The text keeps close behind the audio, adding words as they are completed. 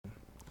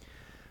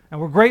And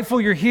we're grateful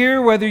you're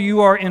here, whether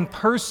you are in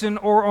person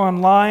or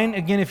online.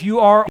 Again, if you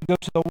are, go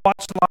to the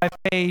Watch Live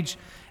page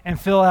and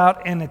fill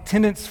out an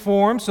attendance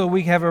form so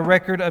we have a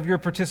record of your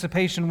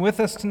participation with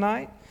us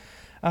tonight.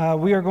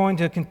 We are going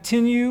to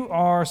continue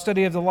our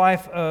study of the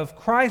life of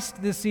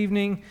Christ this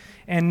evening.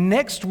 And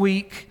next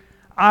week,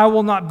 I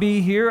will not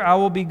be here. I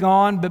will be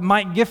gone, but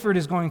Mike Gifford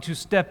is going to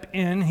step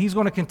in. He's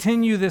going to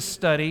continue this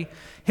study.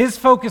 His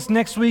focus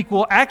next week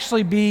will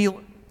actually be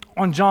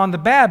on John the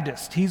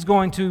Baptist. He's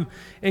going to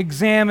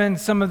examine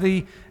some of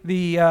the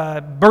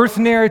birth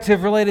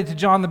narrative related to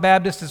John the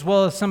Baptist, as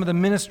well as some of the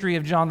ministry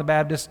of John the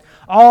Baptist,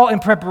 all in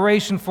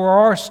preparation for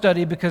our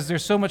study because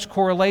there's so much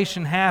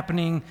correlation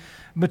happening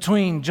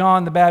between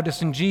John the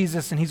Baptist and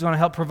Jesus, and he's going to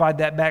help provide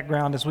that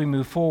background as we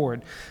move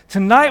forward.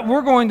 Tonight,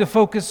 we're going to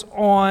focus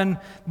on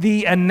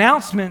the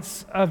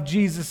announcements of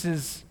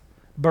Jesus'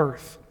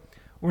 birth.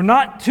 We're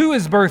not to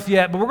his birth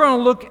yet, but we're going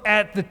to look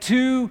at the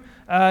two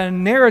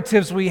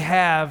narratives we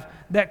have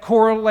that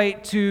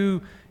correlate to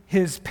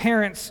his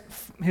parents,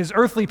 his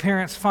earthly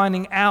parents,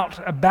 finding out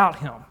about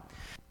him.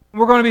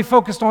 We're going to be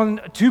focused on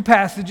two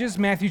passages,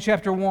 Matthew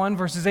chapter 1,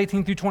 verses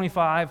 18 through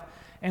 25,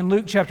 and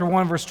Luke chapter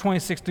 1, verse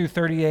 26 through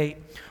 38.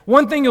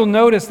 One thing you'll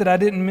notice that I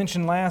didn't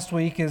mention last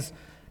week is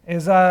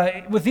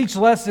with each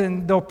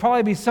lesson, there'll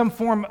probably be some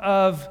form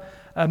of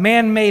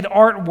man-made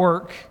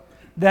artwork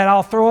that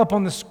I'll throw up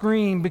on the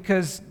screen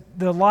because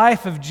the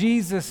life of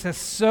Jesus has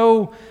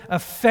so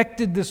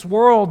affected this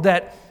world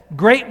that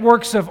great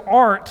works of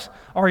art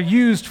are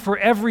used for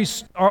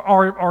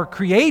are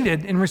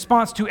created in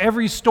response to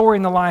every story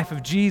in the life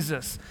of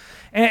Jesus.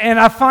 And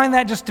I find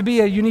that just to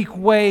be a unique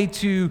way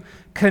to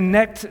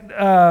connect,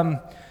 to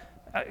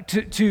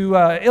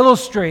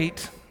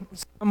illustrate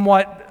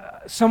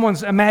somewhat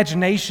someone's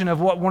imagination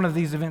of what one of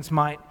these events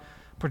might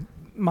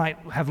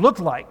have looked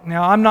like.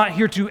 Now, I'm not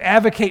here to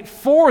advocate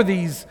for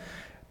these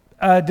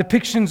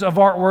depictions of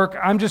artwork.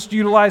 I'm just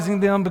utilizing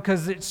them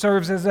because it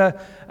serves as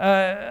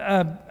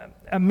a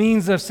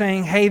means of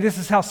saying, hey, this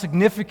is how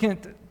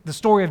significant the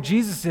story of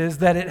Jesus is,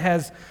 that it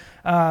has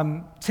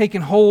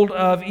taken hold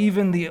of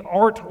even the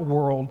art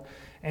world.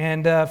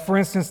 And for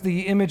instance,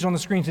 the image on the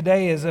screen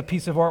today is a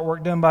piece of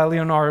artwork done by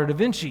Leonardo da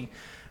Vinci.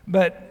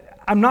 But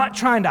I'm not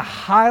trying to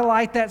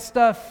highlight that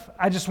stuff.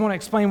 I just want to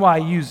explain why I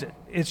use it.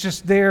 It's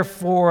just there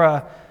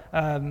for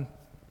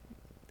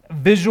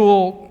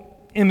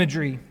visual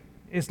imagery.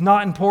 It's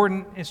not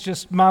important. It's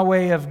just my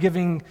way of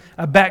giving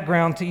a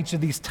background to each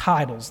of these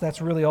titles.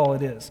 That's really all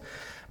it is.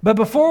 But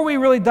before we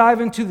really dive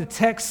into the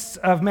texts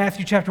of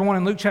Matthew chapter 1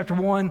 and Luke chapter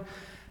 1,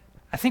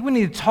 I think we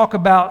need to talk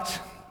about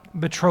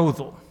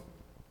betrothal.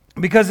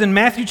 Because in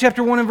Matthew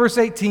chapter 1 and verse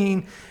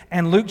 18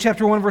 and Luke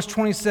chapter 1 and verse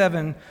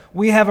 27,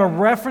 we have a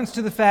reference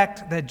to the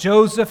fact that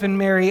Joseph and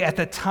Mary at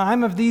the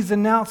time of these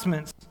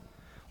announcements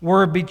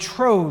were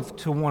betrothed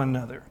to one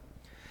another.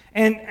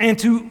 And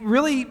to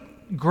really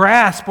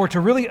grasp or to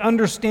really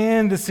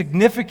understand the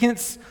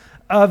significance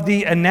of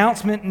the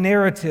announcement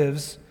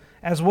narratives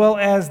as well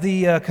as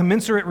the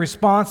commensurate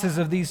responses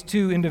of these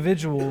two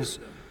individuals,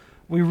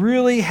 we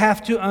really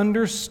have to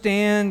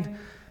understand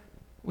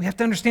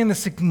the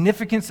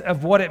significance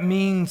of what it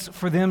means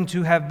for them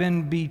to have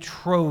been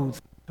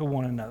betrothed to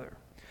one another.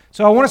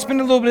 So I want to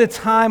spend a little bit of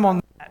time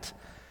on that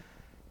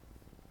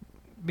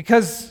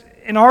because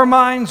in our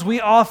minds we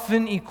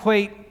often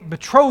equate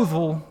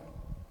betrothal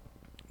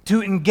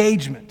to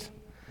engagement,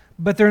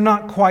 but they're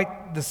not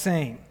quite the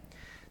same.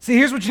 See,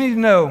 here's what you need to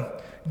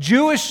know.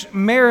 Jewish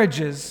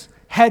marriages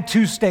had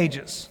two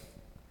stages.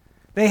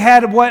 They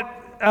had what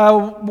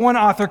one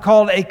author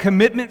called a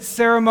commitment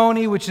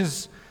ceremony, which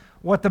is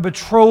what the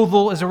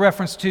betrothal is a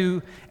reference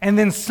to, and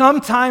then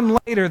sometime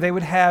later they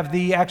would have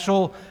the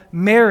actual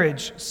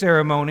marriage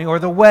ceremony or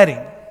the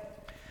wedding.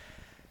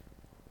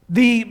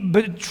 The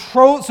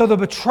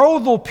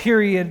betrothal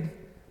period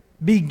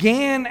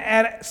began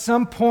at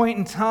some point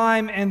in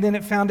time, and then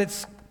it found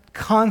its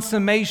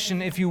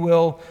consummation, if you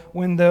will,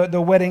 when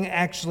the wedding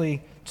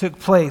actually took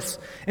place.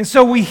 And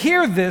so we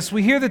hear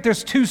that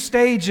there's two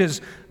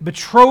stages,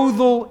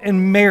 betrothal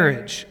and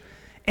marriage.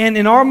 And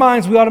in our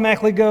minds, we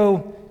automatically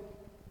go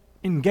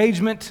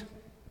engagement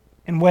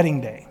and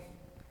wedding day.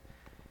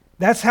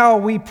 That's how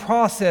we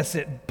process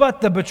it.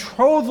 But the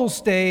betrothal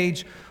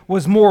stage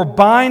was more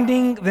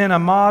binding than a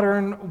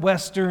modern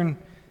Western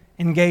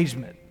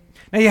engagement.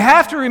 Now you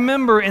have to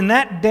remember, in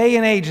that day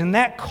and age, in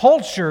that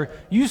culture,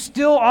 you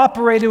still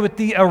operated with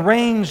the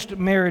arranged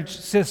marriage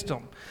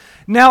system.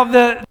 Now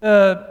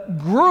the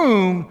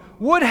groom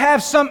would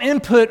have some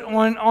input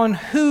on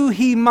who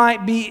he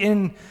might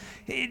be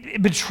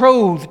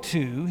betrothed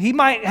to. He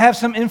might have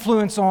some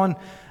influence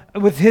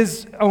with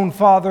his own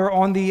father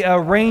on the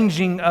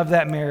arranging of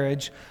that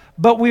marriage,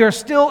 but we are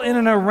still in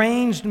an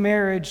arranged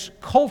marriage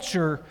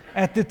culture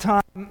at the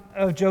time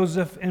of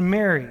Joseph and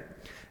Mary.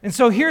 And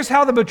so here's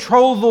how the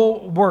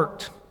betrothal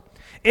worked.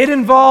 It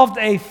involved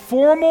a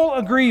formal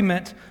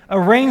agreement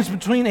arranged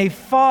between a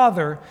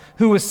father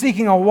who was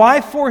seeking a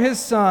wife for his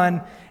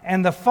son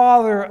and the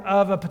father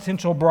of a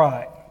potential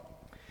bride.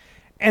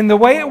 And the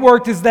way it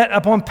worked is that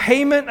upon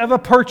payment of a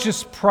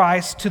purchase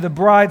price to the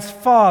bride's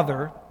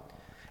father,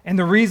 and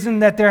the reason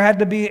that there had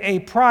to be a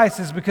price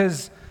is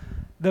because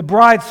the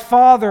bride's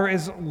father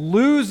is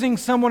losing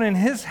someone in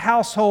his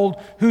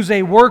household who's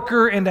a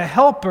worker and a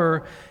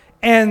helper,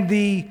 and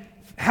the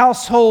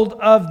household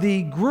of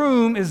the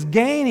groom is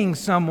gaining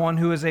someone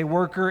who is a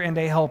worker and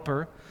a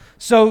helper.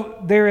 So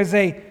there is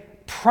a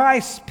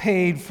price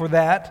paid for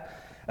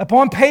that.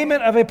 Upon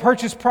payment of a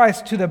purchase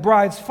price to the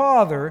bride's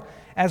father,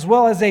 as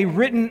well as a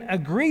written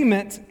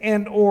agreement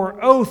and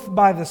or oath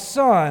by the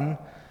son,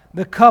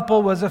 the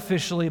couple was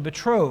officially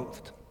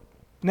betrothed.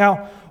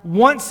 Now,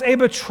 once a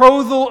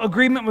betrothal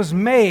agreement was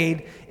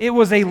made, it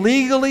was a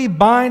legally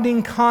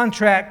binding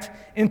contract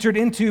entered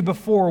into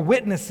before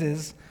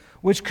witnesses,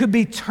 which could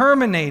be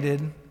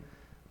terminated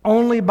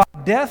only by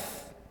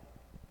death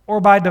or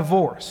by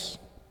divorce.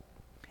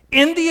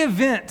 In the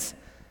event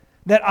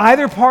that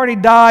either party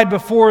died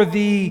before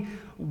the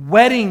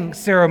wedding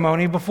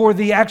ceremony, before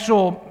the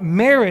actual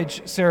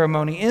marriage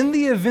ceremony, in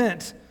the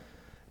event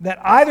that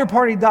either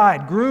party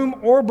died, groom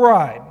or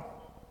bride,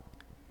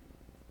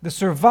 the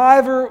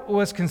survivor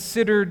was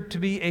considered to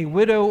be a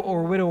widow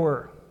or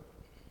widower.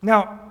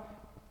 Now,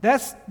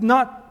 that's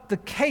not the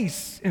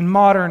case in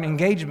modern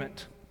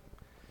engagement.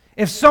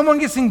 If someone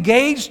gets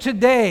engaged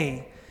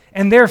today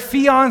and their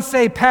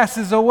fiance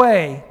passes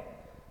away,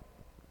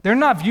 they're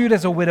not viewed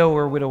as a widow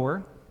or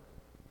widower.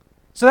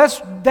 So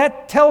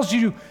that tells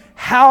you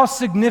how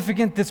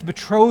significant this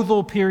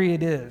betrothal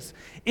period is.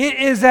 It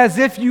is as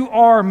if you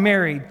are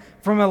married.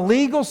 From a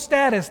legal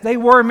status, they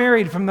were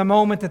married from the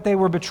moment that they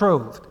were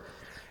betrothed.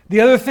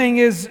 The other thing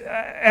is,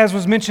 as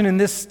was mentioned in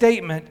this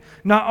statement,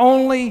 not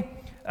only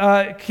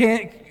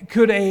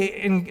could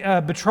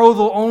a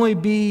betrothal only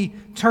be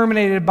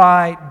terminated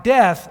by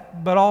death,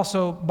 but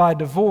also by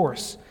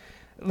divorce.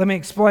 Let me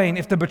explain.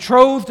 If the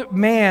betrothed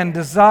man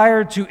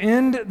desired to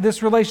end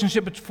this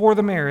relationship before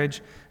the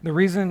marriage, the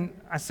reason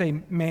I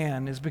say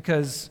man is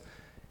because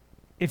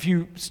if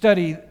you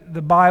study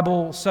the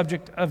Bible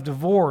subject of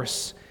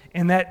divorce,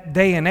 in that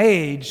day and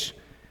age,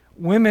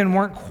 women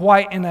weren't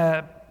quite in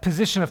a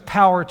position of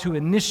power to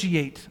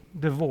initiate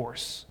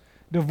divorce.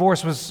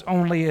 Divorce was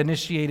only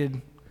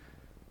initiated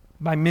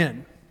by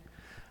men.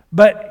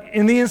 But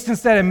in the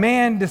instance that a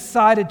man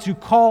decided to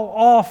call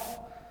off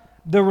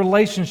the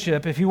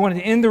relationship, if he wanted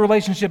to end the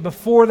relationship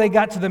before they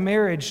got to the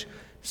marriage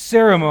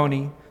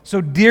ceremony,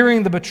 so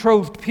during the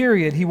betrothed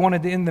period, he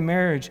wanted to end the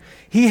marriage,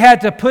 he had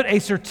to put a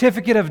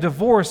certificate of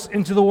divorce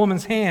into the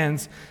woman's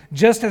hands,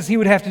 just as he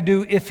would have to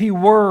do if he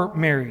were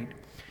married.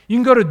 You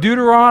can go to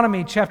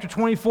Deuteronomy chapter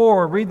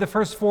 24, read the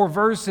first 4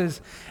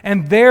 verses,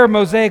 and there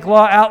Mosaic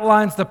law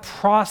outlines the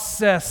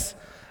process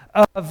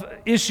of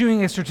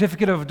issuing a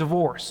certificate of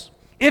divorce.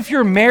 If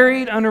you're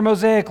married under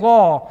Mosaic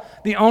law,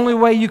 the only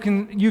way you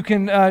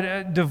can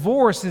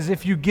divorce is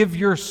if you give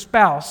your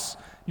spouse,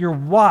 your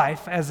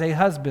wife as a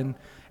husband,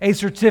 a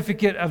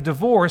certificate of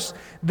divorce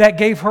that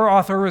gave her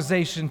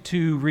authorization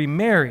to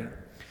remarry.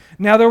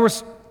 Now, there were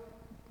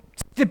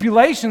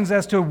stipulations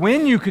as to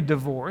when you could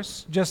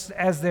divorce, just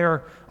as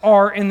there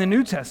are in the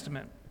New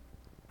Testament,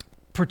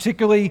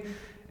 particularly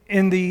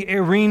in the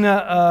arena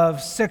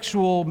of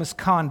sexual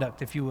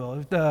misconduct, if you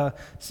will,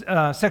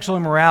 sexual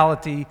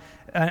immorality,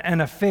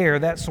 an affair,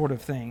 that sort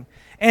of thing.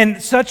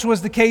 And such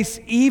was the case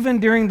even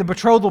during the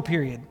betrothal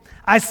period.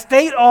 I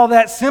state all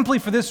that simply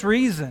for this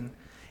reason.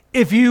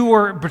 If you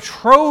were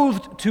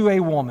betrothed to a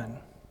woman,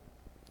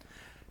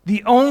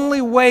 the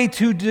only way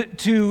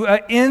to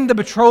end the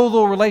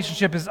betrothal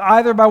relationship is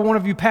either by one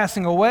of you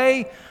passing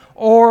away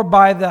or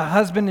by the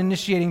husband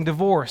initiating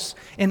divorce.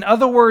 In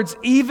other words,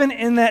 even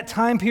in that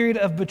time period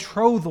of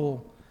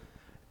betrothal,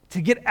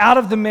 to get out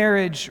of the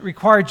marriage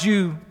required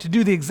you to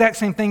do the exact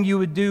same thing you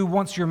would do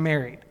once you're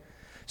married.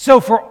 So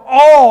for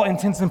all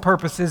intents and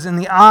purposes, in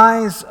the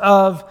eyes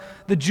of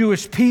the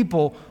Jewish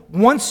people,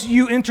 once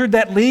you entered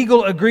that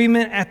legal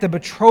agreement at the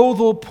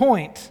betrothal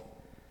point,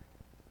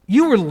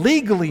 you were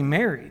legally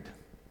married.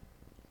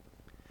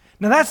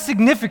 Now that's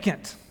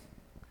significant.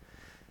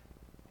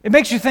 It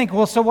makes you think,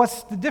 well, so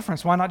what's the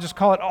difference? Why not just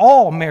call it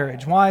all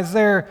marriage? Why is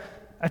there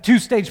a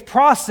 2-stage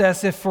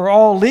process if for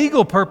all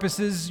legal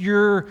purposes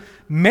you're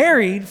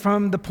married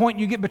from the point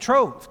you get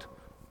betrothed?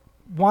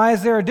 Why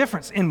is there a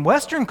difference? In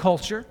Western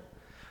culture,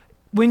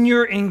 when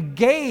you're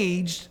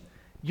engaged,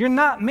 you're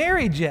not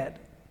married yet.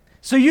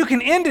 So you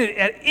can end it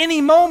at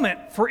any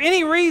moment for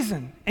any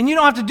reason, and you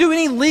don't have to do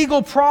any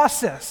legal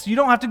process. You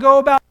don't have to go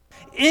about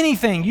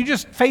anything. You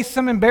just face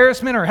some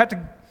embarrassment or have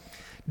to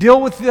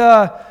deal with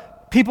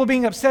people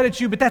being upset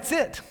at you, but that's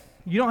it.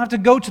 You don't have to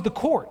go to the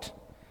court.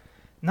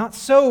 Not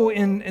so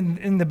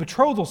in the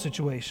betrothal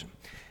situation.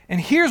 And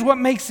here's what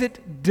makes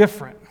it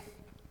different.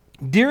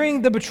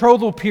 During the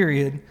betrothal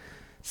period,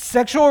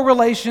 sexual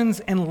relations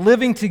and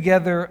living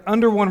together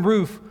under one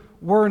roof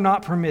were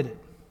not permitted.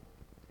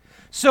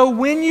 So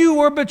when you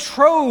were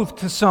betrothed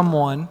to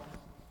someone,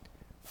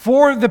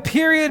 for the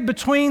period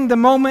between the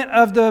moment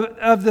of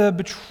the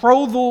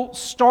betrothal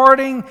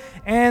starting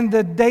and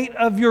the date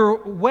of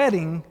your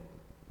wedding,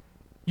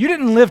 you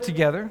didn't live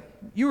together.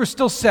 you were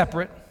still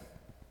separate,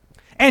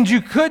 and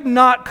you could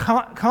not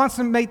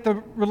consummate the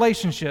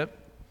relationship,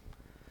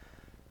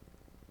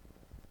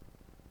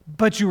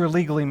 but you were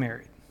legally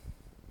married.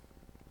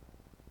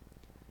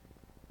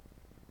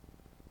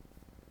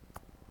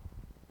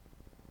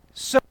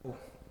 So,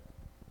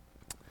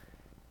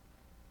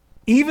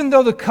 even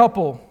though the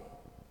couple,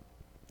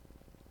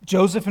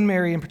 Joseph and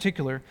Mary in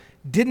particular,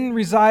 didn't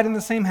reside in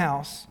the same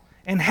house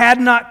and had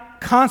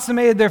not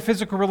consummated their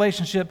physical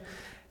relationship,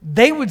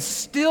 they would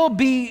still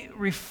be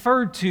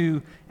referred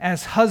to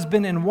as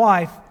husband and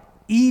wife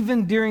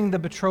even during the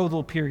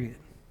betrothal period.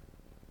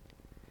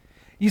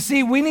 You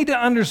see, we need to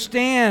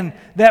understand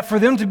that for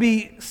them to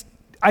be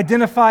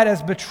identified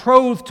as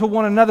betrothed to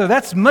one another,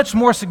 that's much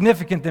more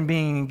significant than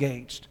being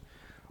engaged.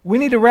 We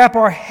need to wrap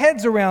our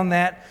heads around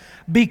that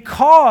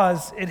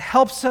because it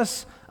helps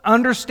us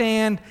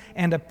understand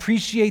and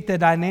appreciate the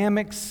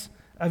dynamics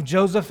of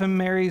Joseph and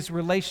Mary's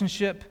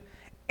relationship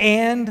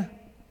and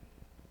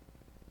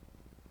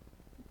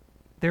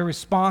their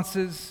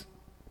responses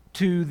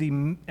to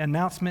the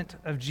announcement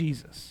of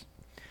Jesus.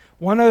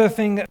 One other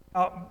thing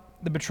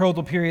about the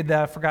betrothal period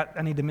that I forgot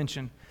I need to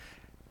mention.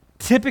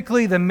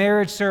 Typically, the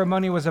marriage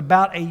ceremony was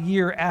about a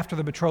year after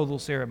the betrothal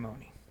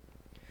ceremony.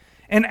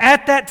 And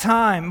at that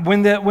time,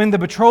 when the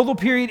betrothal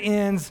period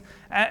ends,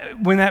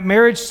 when that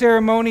marriage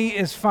ceremony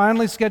is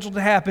finally scheduled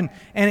to happen,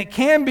 and it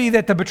can be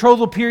that the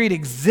betrothal period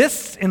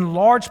exists in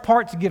large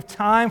part to give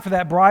time for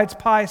that bride's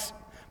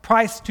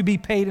price to be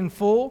paid in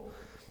full.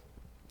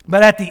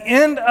 But at the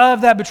end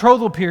of that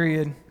betrothal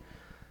period,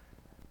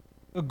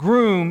 the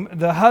groom,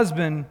 the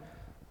husband,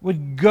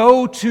 would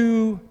go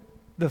to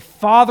the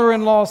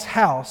father-in-law's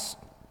house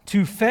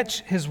to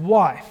fetch his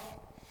wife.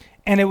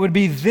 And it would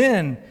be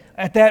then,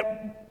 at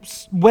that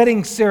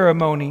wedding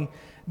ceremony,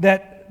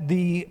 that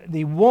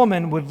the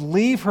woman would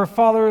leave her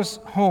father's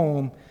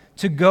home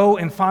to go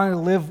and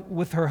finally live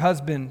with her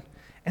husband,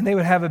 and they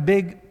would have a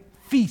big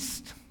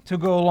feast to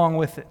go along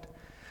with it.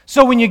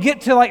 So when you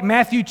get to like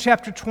Matthew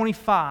chapter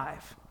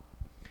 25,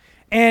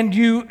 and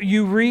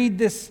you read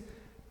this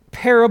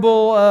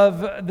parable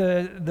of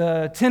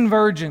the 10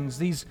 virgins,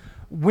 these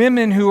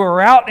women who are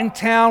out in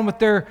town with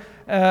their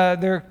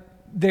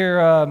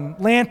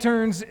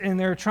lanterns, and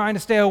they're trying to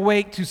stay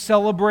awake to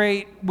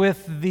celebrate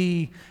with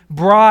the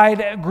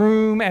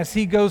bridegroom as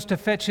he goes to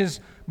fetch his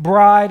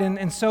bride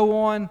and so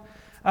on.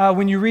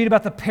 When you read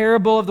about the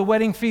parable of the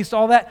wedding feast,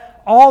 all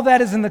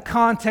that is in the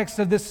context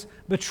of this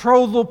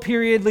betrothal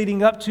period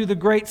leading up to the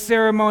great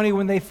ceremony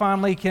when they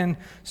finally can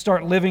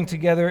start living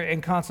together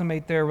and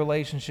consummate their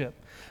relationship.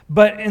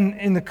 But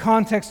in the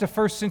context of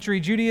first century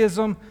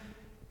Judaism,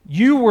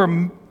 you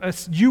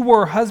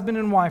were husband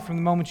and wife from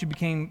the moment you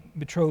became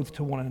betrothed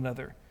to one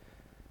another.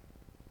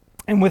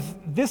 And with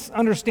this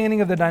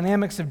understanding of the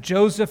dynamics of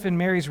Joseph and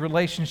Mary's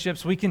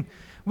relationships, we can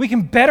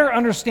better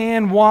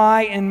understand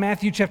why in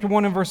Matthew chapter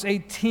 1 and verse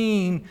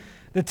 18,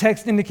 the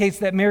text indicates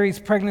that Mary's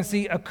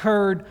pregnancy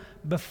occurred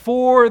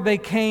before they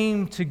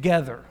came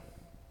together.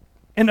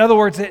 In other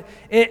words,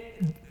 Mary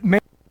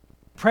was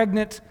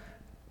pregnant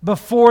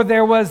before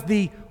there was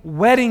the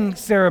wedding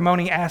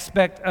ceremony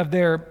aspect of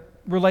their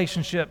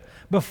relationship,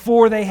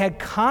 before they had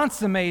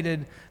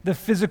consummated the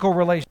physical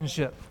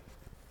relationship.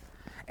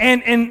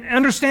 And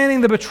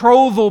understanding the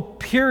betrothal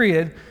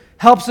period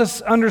helps us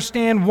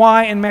understand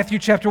why in Matthew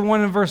chapter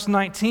 1 and verse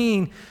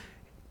 19,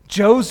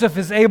 Joseph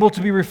is able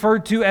to be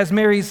referred to as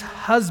Mary's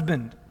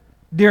husband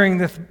during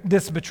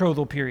this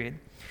betrothal period.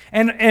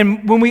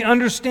 And when we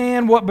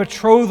understand what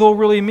betrothal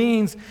really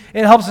means,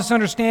 it helps us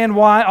understand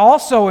why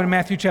also in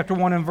Matthew chapter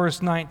 1 and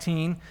verse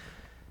 19,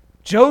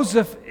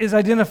 Joseph is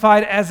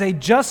identified as a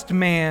just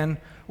man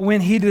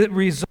when he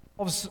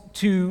resolves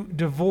to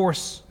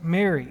divorce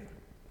Mary.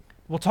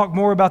 We'll talk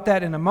more about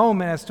that in a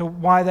moment as to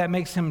why that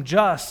makes him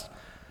just.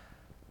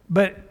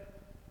 But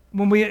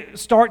when we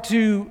start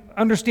to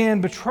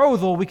understand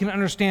betrothal, we can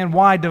understand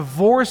why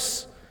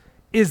divorce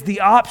is the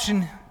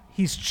option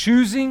he's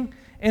choosing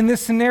in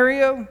this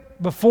scenario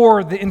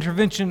before the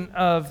intervention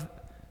of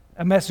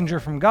a messenger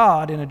from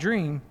God in a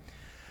dream.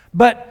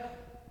 But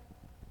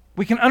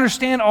we can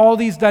understand all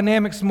these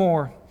dynamics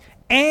more,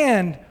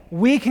 and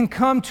we can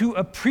come to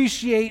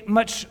appreciate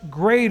much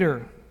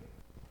greater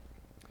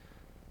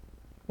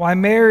why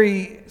when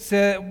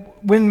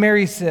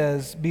Mary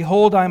says,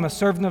 "Behold, I am a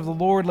servant of the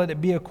Lord, let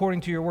it be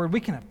according to your word," we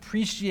can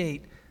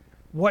appreciate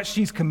what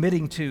she's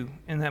committing to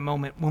in that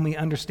moment when we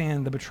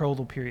understand the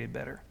betrothal period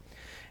better.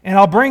 And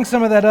I'll bring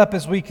some of that up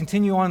as we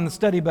continue on in the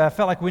study, but I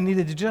felt like we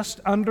needed to just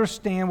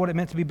understand what it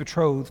meant to be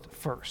betrothed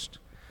first.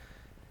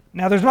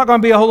 Now, there's not going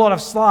to be a whole lot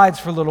of slides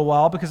for a little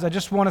while because I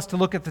just want us to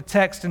look at the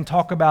text and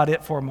talk about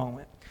it for a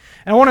moment.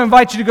 And I want to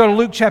invite you to go to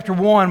Luke chapter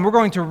 1. We're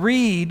going to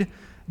read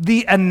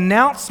the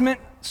announcement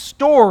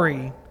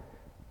story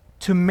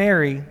to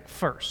Mary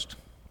first.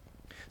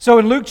 So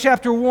in Luke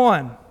chapter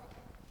 1,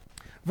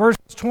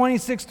 verses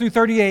 26 through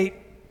 38,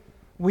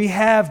 we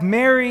have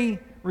Mary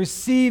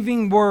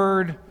receiving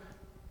word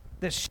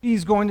that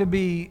she's going to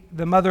be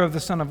the mother of the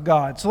Son of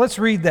God. So let's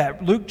read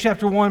that. Luke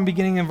chapter 1,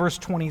 beginning in verse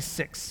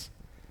 26.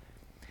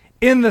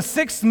 In the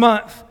 6th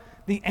month,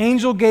 the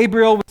angel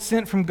Gabriel was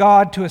sent from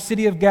God to a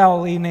city of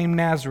Galilee named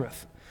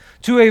Nazareth,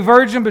 to a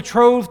virgin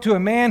betrothed to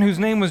a man whose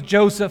name was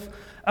Joseph,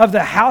 of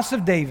the house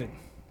of David.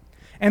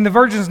 And the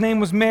virgin's name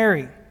was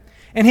Mary.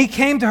 And he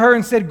came to her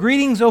and said,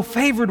 "Greetings, O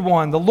favored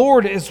one, the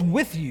Lord is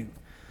with you."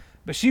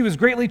 But she was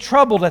greatly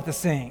troubled at the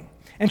saying,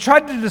 and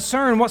tried to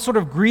discern what sort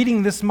of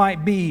greeting this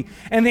might be.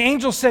 And the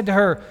angel said to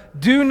her,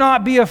 "Do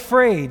not be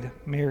afraid,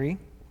 Mary,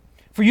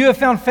 for you have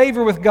found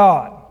favor with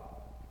God.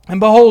 And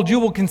behold, you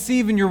will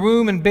conceive in your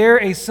womb and bear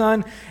a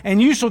son,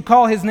 and you shall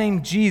call his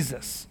name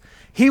Jesus.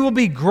 He will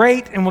be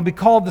great and will be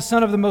called the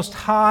Son of the Most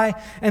High,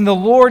 and the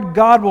Lord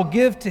God will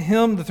give to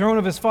him the throne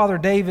of his father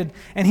David,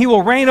 and he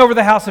will reign over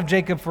the house of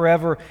Jacob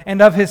forever,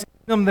 and of his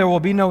kingdom there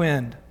will be no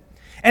end."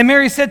 And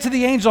Mary said to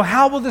the angel,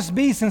 "How will this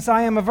be, since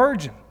I am a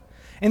virgin?"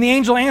 And the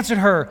angel answered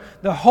her,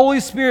 "The Holy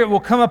Spirit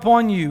will come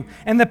upon you,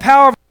 and the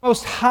power of the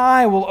Most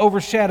High will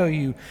overshadow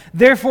you.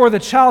 Therefore the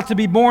child to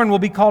be born will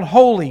be called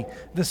Holy,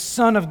 the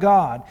Son of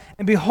God.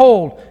 And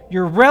behold,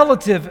 your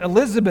relative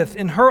Elizabeth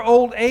in her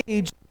old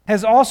age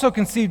has also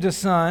conceived a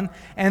son,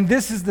 and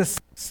this is the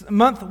 6th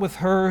month with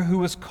her who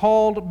was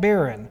called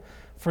barren,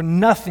 for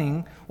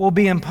nothing will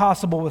be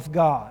impossible with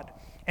God."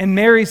 And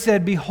Mary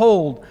said,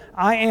 "Behold,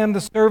 I am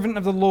the servant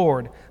of the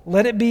Lord.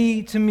 Let it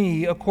be to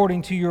me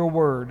according to your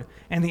word."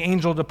 And the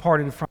angel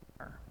departed from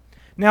her.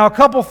 Now, a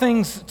couple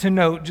things to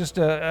note, just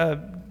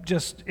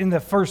in the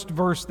first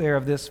verse there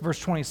of this, verse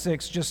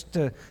 26, just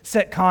to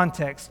set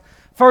context.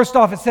 First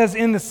off, it says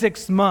in the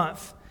 6th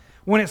month.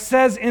 When it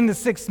says in the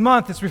 6th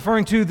month, it's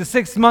referring to the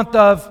 6th month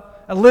of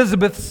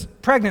Elizabeth's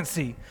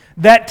pregnancy.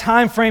 That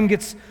time frame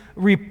gets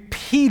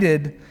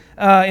repeated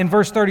in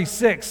verse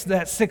 36,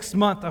 that 6th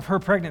month of her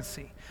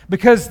pregnancy.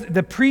 Because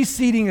the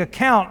preceding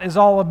account is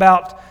all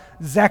about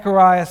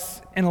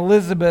Zacharias and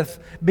Elizabeth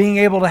being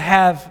able to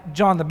have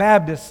John the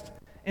Baptist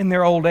in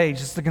their old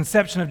age. It's the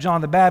conception of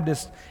John the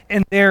Baptist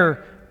in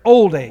their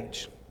old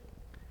age.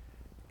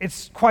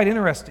 It's quite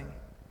interesting.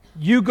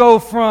 You go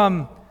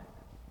from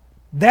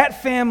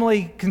that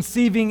family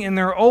conceiving in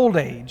their old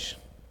age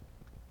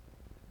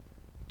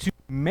to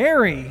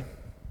Mary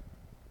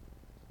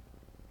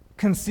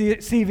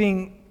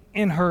conceiving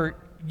in her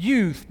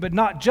youth, but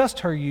not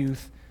just her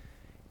youth,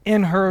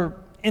 in her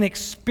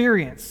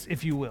inexperience,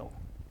 if you will.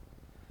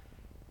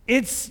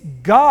 It's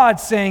God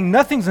saying,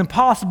 nothing's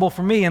impossible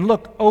for me. And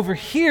look, over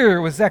here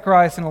with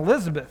Zacharias and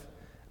Elizabeth,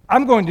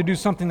 I'm going to do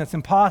something that's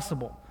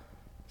impossible.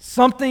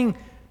 Something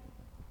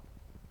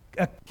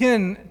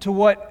akin to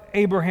what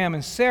Abraham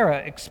and Sarah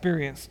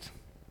experienced.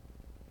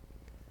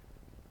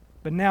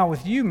 But now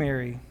with you,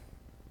 Mary,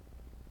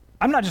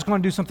 I'm not just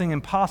going to do something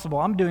impossible,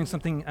 I'm doing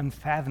something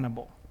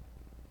unfathomable.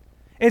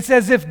 It's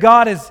as if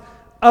God is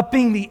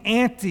upping the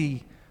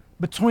ante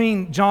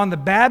between John the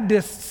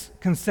Baptist's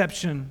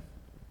conception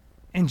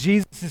and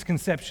Jesus'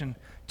 conception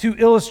to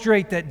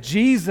illustrate that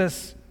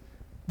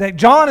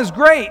John is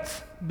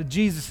great, but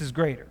Jesus is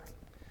greater.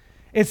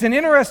 It's an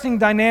interesting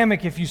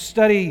dynamic if you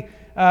study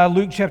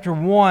Luke chapter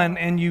 1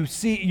 and you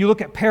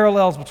look at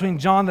parallels between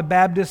John the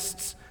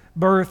Baptist's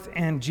birth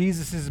and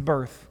Jesus'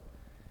 birth.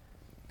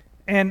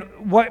 And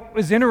what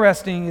was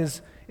interesting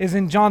is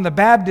in John the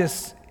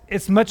Baptist,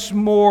 it's much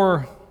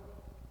more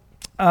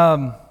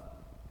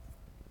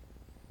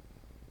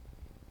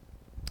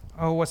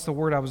what's the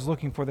word I was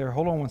looking for there?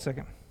 Hold on one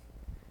second.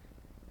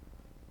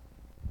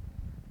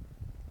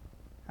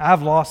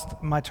 I've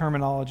lost my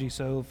terminology,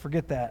 so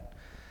forget that.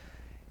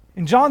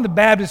 In John the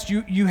Baptist,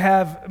 you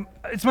have,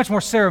 it's much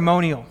more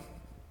ceremonial.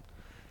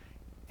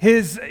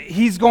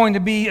 He's going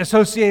to be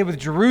associated with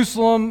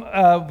Jerusalem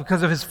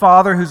because of his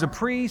father, who's a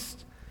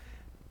priest,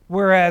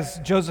 whereas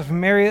Joseph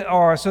and Mary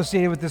are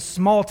associated with this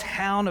small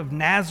town of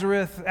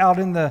Nazareth out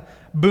in the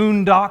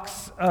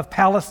boondocks of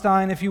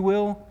Palestine, if you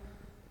will.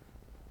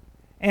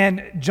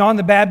 And John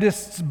the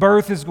Baptist's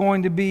birth is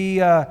going to be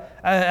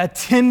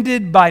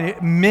attended by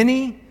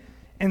many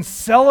and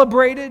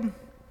celebrated,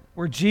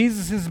 where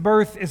Jesus'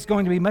 birth is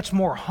going to be much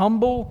more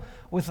humble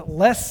with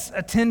less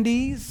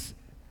attendees,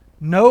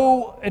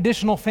 no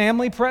additional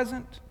family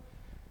present.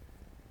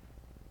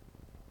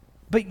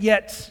 But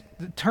yet,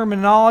 the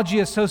terminology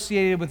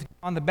associated with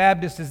John the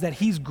Baptist is that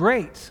he's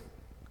great.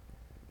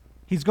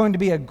 He's going to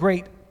be a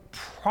great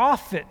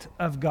prophet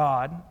of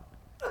God,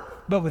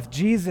 but with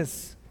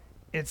Jesus,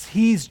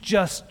 he's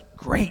just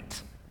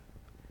great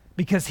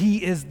because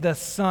he is the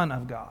Son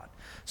of God.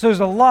 So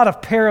there's a lot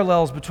of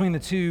parallels between the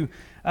two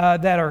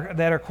that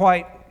are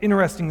quite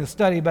interesting to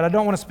study, but I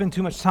don't want to spend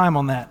too much time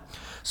on that.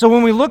 So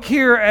when we look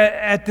here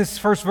at this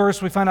first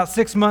verse, we find out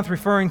 6 months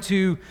referring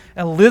to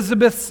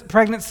Elizabeth's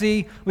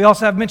pregnancy. We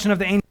also have mention of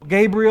the angel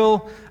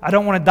Gabriel. I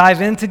don't want to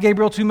dive into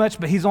Gabriel too much,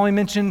 but he's only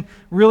mentioned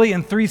really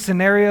in 3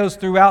 scenarios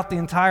throughout the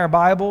entire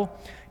Bible.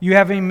 You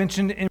have him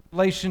mentioned in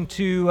relation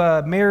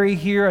to Mary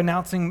here,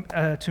 announcing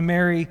to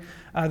Mary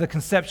the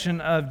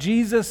conception of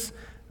Jesus.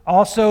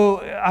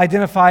 Also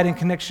identified in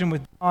connection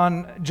with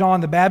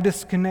John the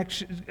Baptist's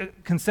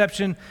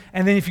conception.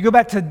 And then if you go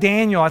back to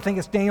Daniel, I think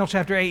it's Daniel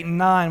chapter 8 and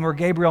 9, where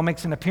Gabriel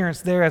makes an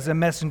appearance there as a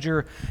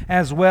messenger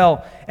as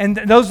well. And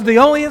those are the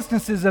only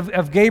instances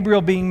of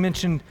Gabriel being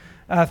mentioned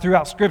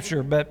throughout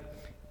Scripture. But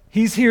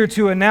he's here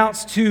to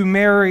announce to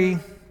Mary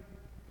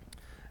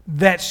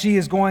that she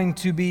is going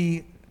to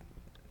be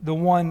the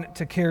one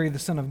to carry the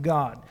Son of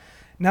God.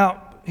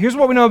 Now, here's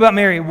what we know about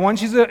Mary. One,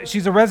 she's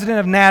a resident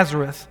of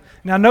Nazareth.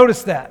 Now,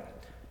 notice that.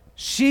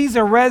 She's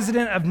a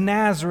resident of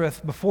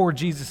Nazareth before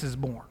Jesus is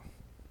born.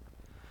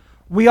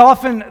 We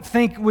often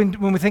think, when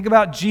we think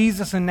about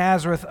Jesus in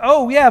Nazareth,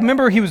 oh yeah,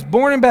 remember he was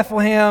born in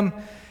Bethlehem,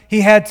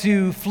 he had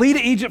to flee to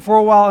Egypt for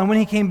a while, and when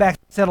he came back,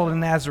 he settled in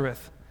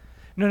Nazareth.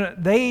 No,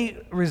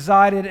 they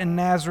resided in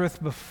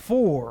Nazareth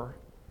before,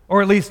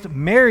 or at least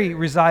Mary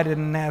resided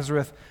in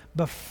Nazareth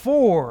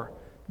before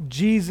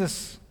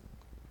Jesus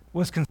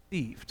was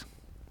conceived.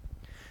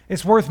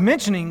 It's worth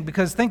mentioning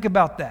because think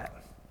about that.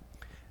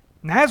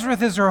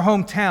 Nazareth is her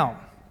hometown.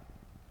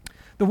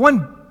 The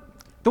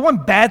one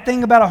bad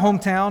thing about a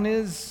hometown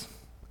is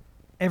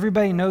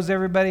everybody knows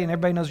everybody and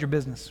everybody knows your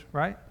business,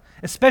 right?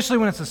 Especially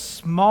when it's a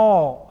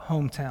small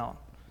hometown.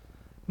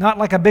 Not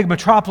like a big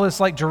metropolis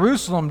like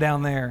Jerusalem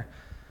down there.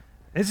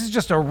 This is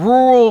just a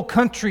rural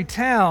country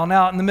town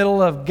out in the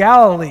middle of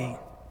Galilee.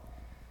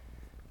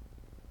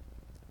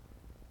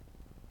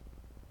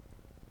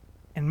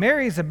 And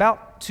Mary is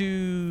about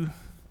to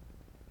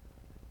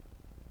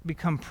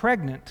become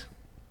pregnant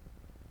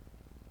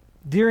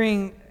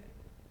during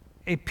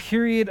a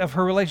period of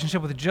her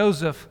relationship with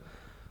Joseph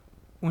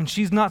when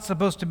she's not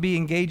supposed to be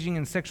engaging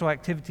in sexual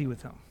activity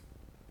with him.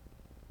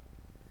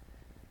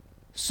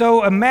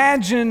 So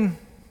imagine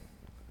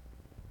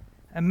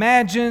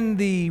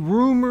the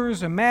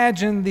rumors,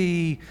 imagine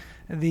the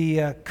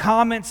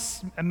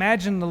comments,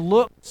 imagine the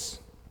looks.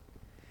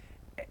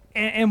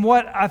 And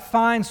what I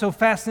find so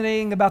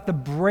fascinating about the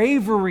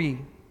bravery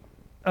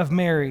of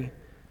Mary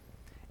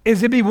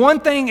is it'd be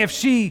one thing if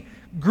she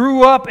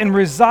grew up and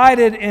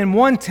resided in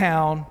one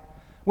town,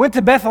 went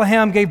to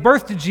Bethlehem, gave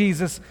birth to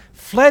Jesus,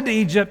 fled to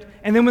Egypt,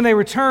 and then when they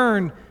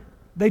returned,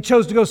 they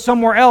chose to go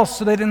somewhere else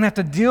so they didn't have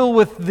to deal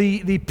with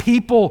the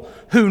people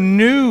who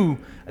knew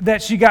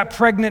that she got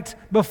pregnant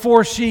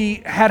before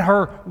she had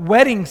her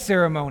wedding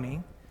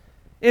ceremony.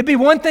 It'd be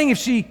one thing if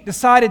she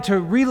decided to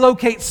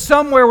relocate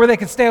somewhere where they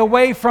could stay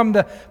away from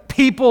the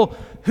people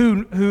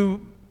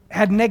who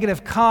had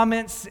negative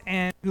comments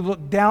and who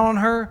looked down on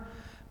her,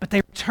 but they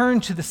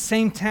returned to the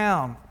same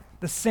town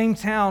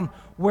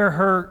where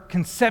her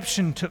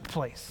conception took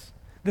place,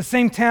 the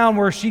same town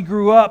where she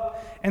grew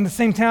up, and the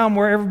same town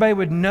where everybody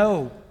would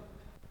know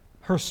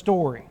her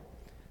story.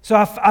 So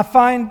I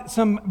find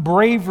some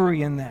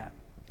bravery in that.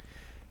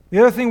 The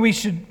other thing we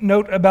should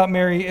note about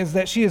Mary is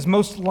that she is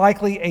most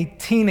likely a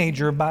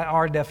teenager by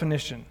our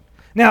definition.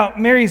 Now,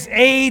 Mary's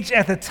age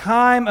at the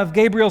time of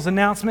Gabriel's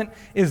announcement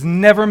is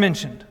never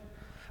mentioned,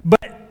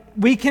 but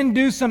we can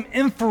do some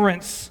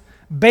inference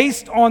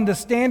based on the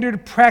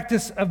standard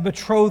practice of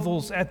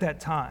betrothals at that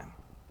time.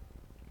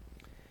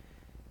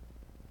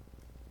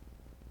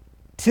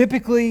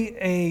 Typically,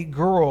 a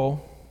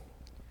girl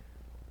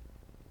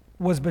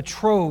was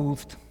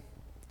betrothed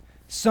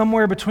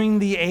somewhere between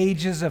the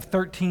ages of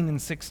 13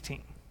 and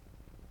 16.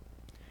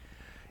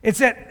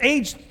 It's at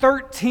age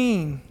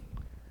 13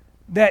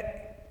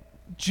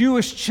 that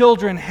Jewish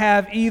children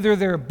have either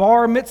their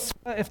bar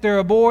mitzvah if they're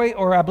a boy,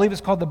 or I believe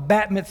it's called the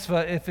bat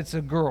mitzvah if it's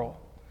a girl.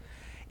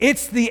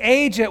 It's the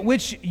age at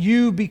which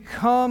you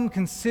become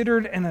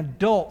considered an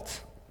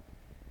adult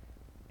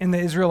in the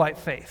Israelite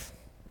faith.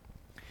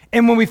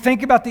 And when we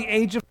think about the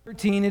age of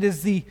 13, it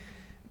is the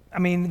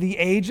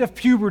age of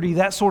puberty,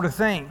 that sort of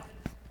thing.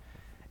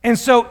 And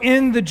so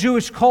in the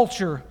Jewish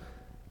culture,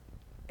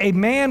 a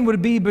man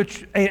would be,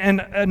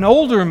 an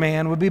older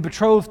man would be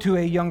betrothed to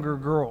a younger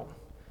girl.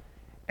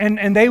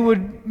 And they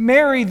would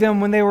marry them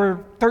when they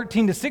were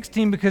 13 to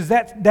 16 because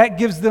that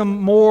gives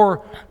them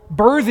more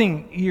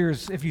birthing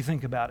years, if you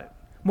think about it,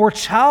 more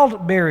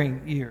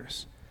childbearing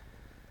years.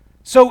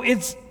 So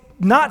it's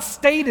not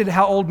stated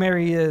how old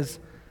Mary is,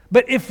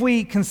 but if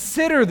we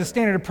consider the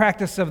standard of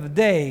practice of the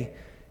day,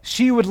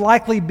 she would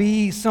likely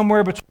be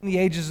somewhere between the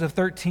ages of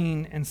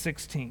 13 and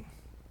 16.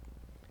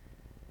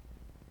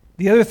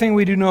 The other thing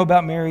we do know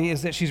about Mary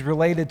is that she's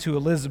related to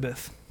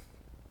Elizabeth.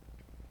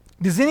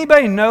 Does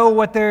anybody know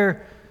what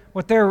their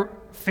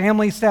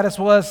family status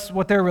was,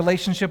 what their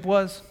relationship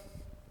was?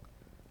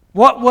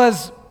 What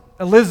was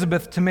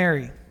Elizabeth to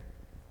Mary?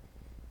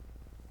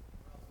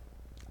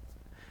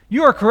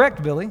 You are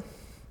correct, Billy.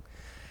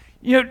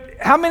 You know,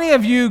 how many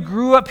of you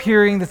grew up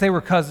hearing that they were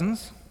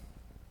cousins?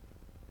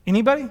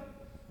 Anybody?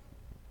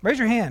 Raise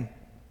your hand.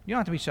 You don't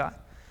have to be shy.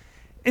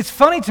 It's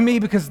funny to me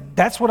because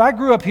that's what I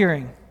grew up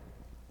hearing.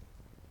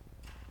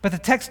 But the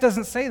text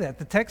doesn't say that.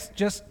 The text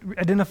just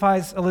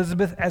identifies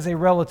Elizabeth as a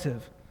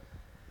relative.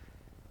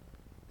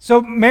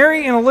 So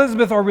Mary and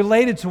Elizabeth are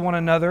related to one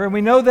another, and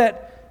we know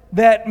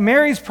that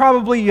Mary's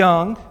probably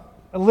young.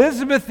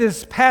 Elizabeth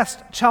is past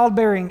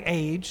childbearing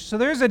age, so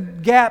there's a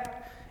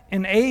gap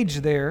in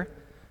age there.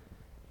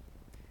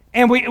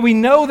 And we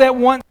know that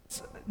once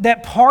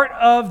that part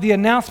of the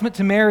announcement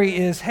to Mary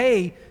is,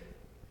 hey,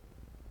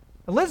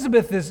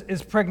 Elizabeth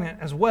is pregnant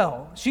as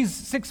well. She's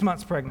 6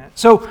 months pregnant.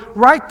 So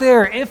right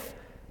there,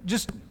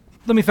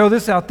 let me throw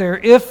this out there.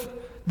 If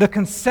the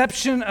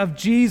conception of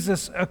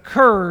Jesus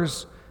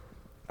occurs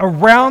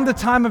around the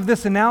time of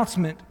this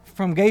announcement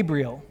from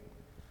Gabriel,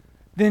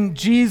 then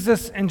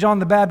Jesus and John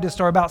the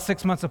Baptist are about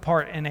 6 months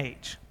apart in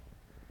age.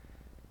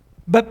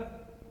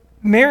 But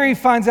Mary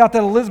finds out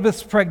that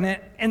Elizabeth's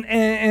pregnant, and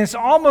it's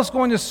almost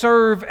going to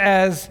serve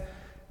as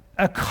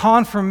a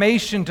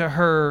confirmation to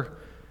her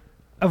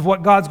of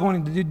what God's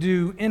going to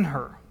do in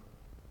her,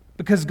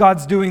 because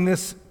God's doing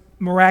this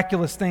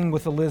miraculous thing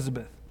with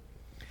Elizabeth.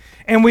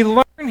 And we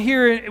learn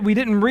here, we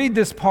didn't read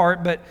this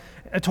part, but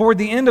toward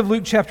the end of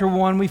Luke chapter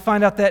 1, we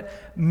find out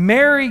that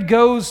Mary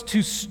goes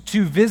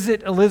to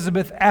visit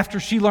Elizabeth after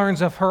she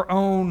learns of her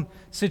own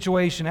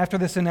situation, after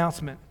this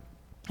announcement.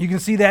 You can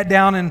see that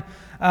down in,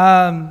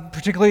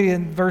 particularly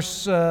in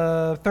verse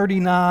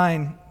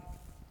 39,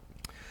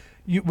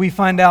 we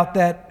find out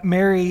that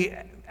Mary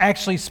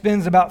actually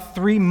spends about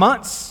 3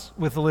 months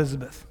with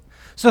Elizabeth.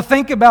 So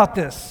think about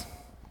this.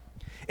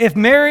 If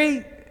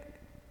Mary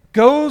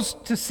goes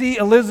to see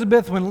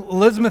Elizabeth when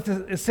Elizabeth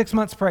is 6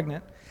 months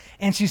pregnant,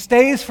 and she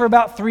stays for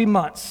about 3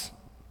 months,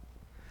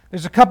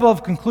 there's a couple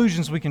of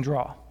conclusions we can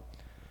draw.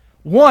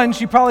 One,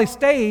 she probably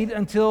stayed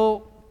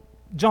until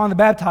John the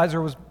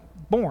Baptizer was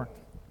born.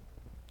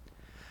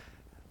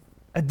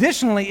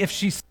 Additionally, if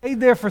she stayed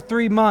there for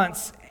 3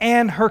 months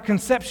and her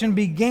conception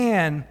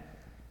began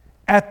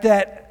at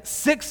that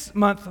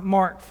 6-month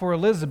mark for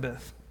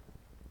Elizabeth,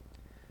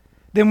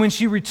 then when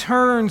she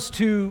returns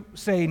to,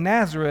 say,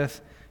 Nazareth,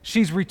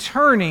 she's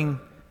returning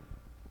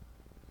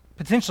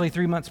potentially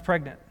 3 months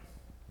pregnant.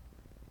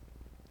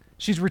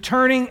 She's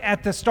returning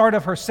at the start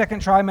of her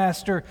second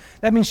trimester.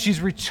 That means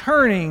she's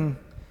returning,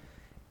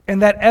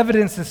 and that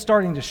evidence is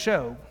starting to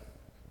show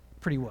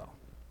pretty well.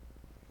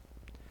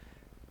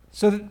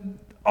 So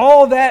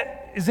all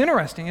that is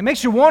interesting. It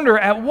makes you wonder,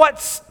 at what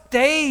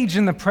stage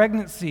in the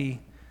pregnancy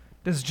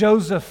does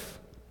Joseph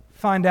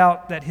find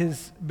out that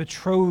his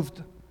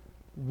betrothed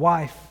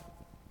wife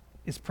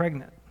is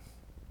pregnant?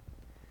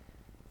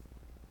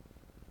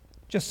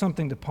 Just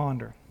something to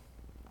ponder.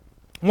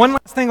 One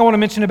last thing I want to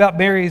mention about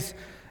Mary's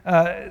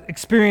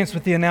experience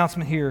with the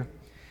announcement here.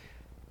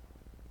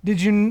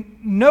 Did you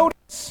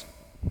notice?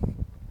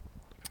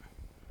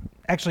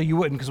 Actually, you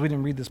wouldn't, because we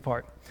didn't read this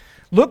part.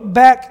 Look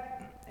back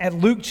at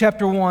Luke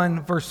chapter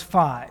 1, verse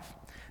 5.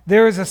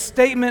 There is a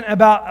statement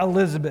about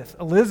Elizabeth.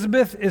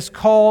 Elizabeth is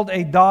called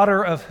a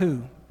daughter of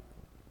who?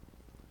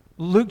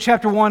 Luke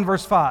chapter 1,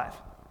 verse 5.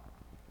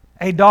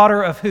 A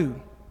daughter of who?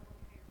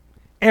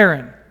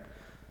 Aaron.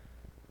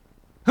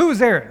 Who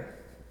is Aaron?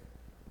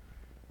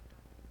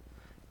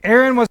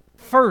 Aaron was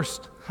the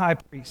first high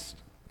priest.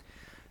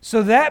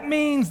 So that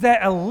means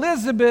that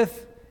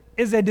Elizabeth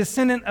is a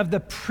descendant of the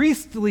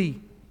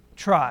priestly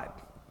tribe.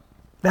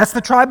 That's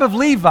the tribe of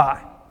Levi.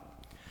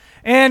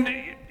 And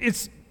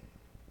it's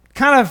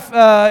kind of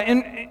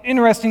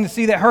interesting to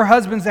see that her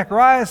husband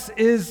Zacharias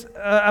is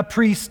a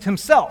priest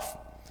himself.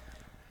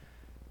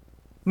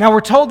 Now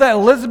we're told that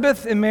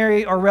Elizabeth and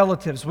Mary are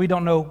relatives. We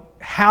don't know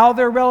how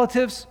they're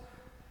relatives.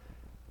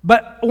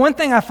 But one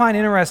thing I find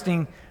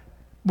interesting,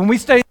 when we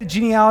studied the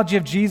genealogy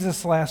of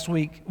Jesus last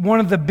week, one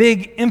of the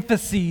big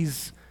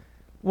emphases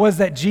was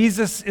that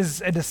Jesus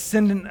is a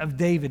descendant of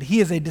David. He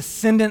is a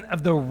descendant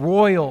of the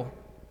royal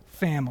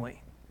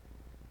family.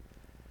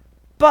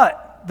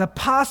 But the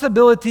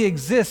possibility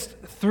exists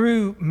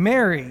through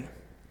Mary.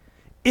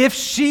 If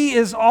she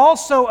is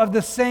also of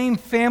the same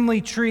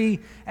family tree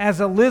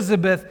as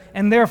Elizabeth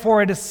and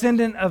therefore a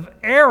descendant of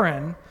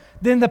Aaron,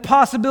 then the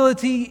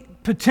possibility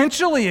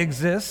potentially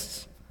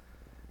exists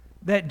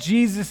that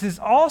Jesus is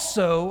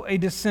also a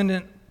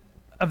descendant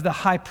of the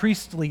high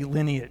priestly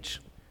lineage.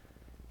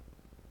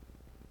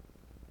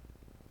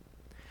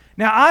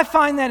 Now, I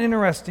find that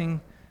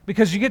interesting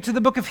because you get to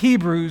the book of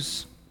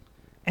Hebrews,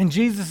 and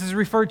Jesus is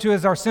referred to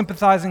as our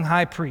sympathizing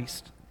high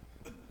priest.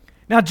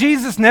 Now,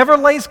 Jesus never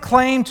lays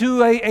claim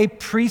to a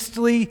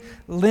priestly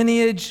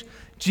lineage.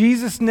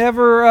 Jesus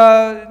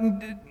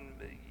never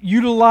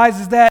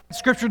utilizes that.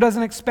 Scripture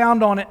doesn't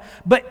expound on it.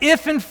 But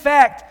if, in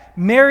fact,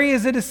 Mary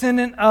is a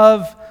descendant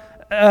of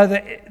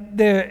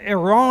the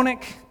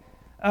Aaronic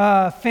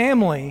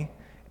family,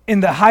 in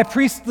the high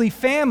priestly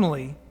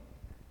family,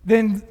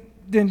 then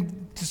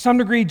to some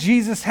degree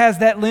Jesus has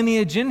that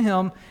lineage in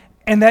him,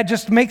 and that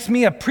just makes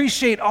me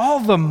appreciate all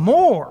the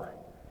more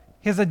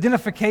his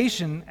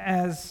identification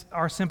as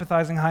our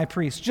sympathizing high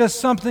priest. Just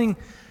something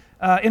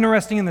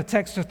interesting in the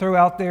text to throw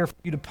out there for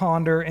you to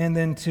ponder and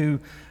then to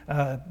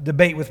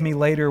debate with me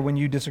later when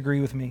you disagree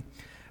with me.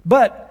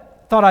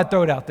 But thought I'd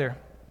throw it out there.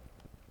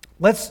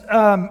 Let's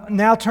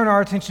now turn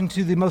our attention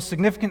to the most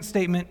significant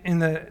statement in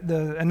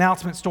the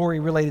announcement story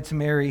related to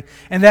Mary,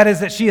 and that is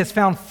that she has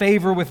found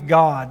favor with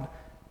God.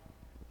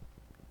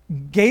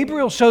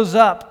 Gabriel shows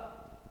up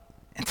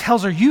and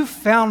tells her, "You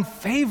found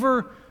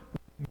favor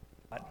with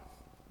God."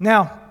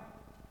 Now,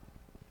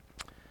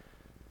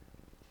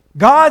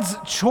 God's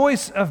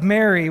choice of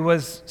Mary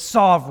was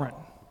sovereign.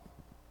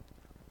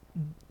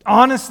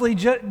 Honestly,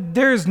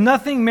 there is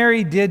nothing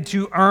Mary did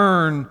to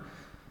earn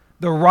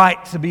the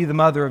right to be the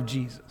mother of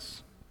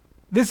Jesus.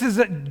 This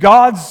is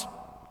God's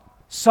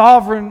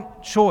sovereign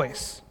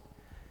choice.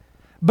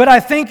 But I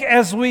think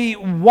as we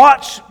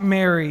watch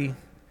Mary,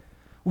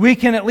 we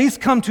can at least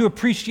come to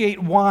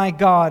appreciate why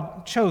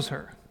God chose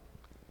her.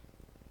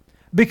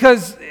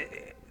 Because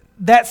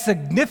that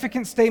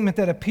significant statement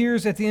that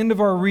appears at the end of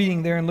our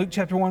reading there in Luke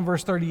chapter 1,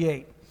 verse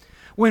 38,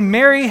 when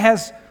Mary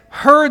has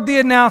heard the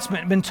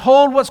announcement, been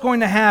told what's going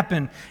to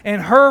happen,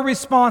 and her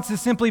response is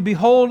simply,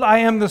 "Behold, I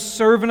am the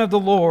servant of the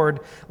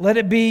Lord. Let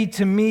it be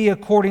to me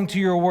according to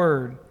your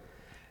word."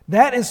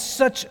 That is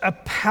such a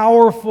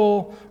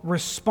powerful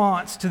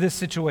response to this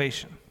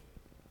situation.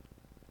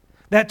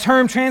 That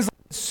term translated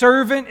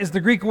servant is the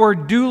Greek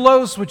word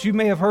doulos, which you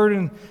may have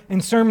heard in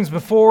sermons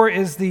before,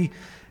 is the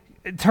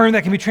term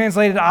that can be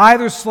translated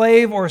either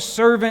slave or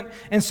servant.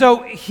 And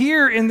so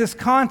here in this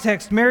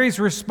context, Mary's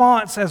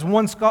response, as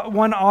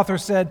one author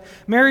said,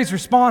 Mary's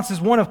response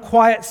is one of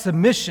quiet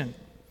submission,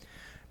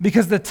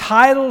 because the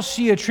title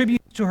she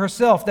attributes to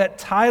herself, that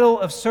title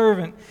of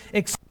servant,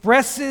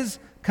 expresses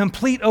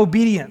complete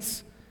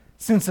obedience,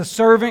 since a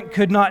servant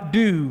could not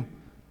do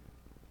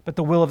but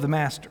the will of the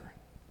master.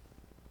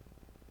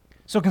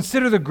 So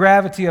consider the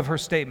gravity of her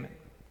statement.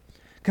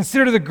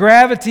 Consider the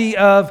gravity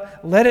of,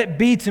 "Let it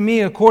be to me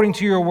according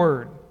to your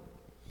word."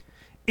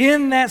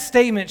 In that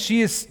statement,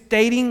 she is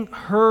stating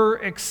her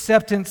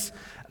acceptance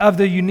of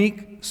the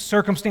unique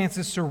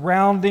circumstances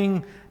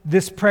surrounding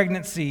this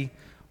pregnancy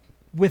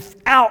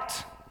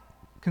without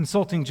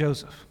consulting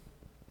Joseph,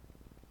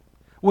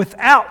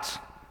 without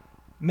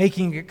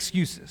making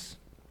excuses,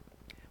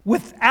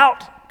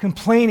 without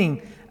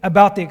complaining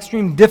about the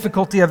extreme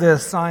difficulty of the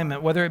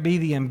assignment, whether it be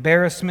the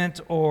embarrassment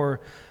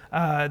or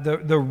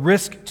the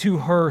risk to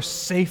her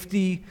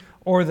safety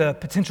or the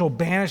potential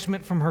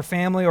banishment from her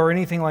family or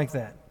anything like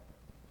that.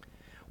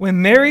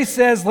 When Mary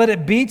says, "Let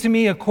it be to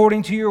me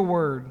according to your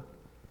word,"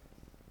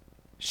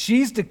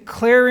 she's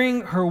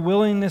declaring her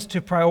willingness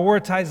to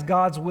prioritize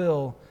God's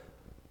will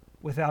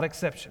without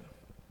exception.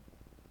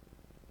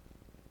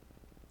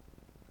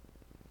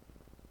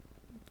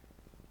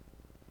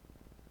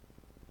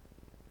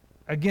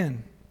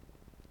 Again,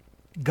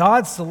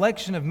 God's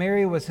selection of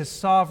Mary was his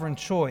sovereign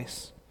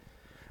choice.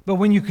 But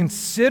when you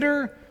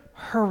consider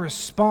her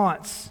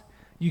response,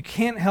 you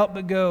can't help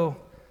but go,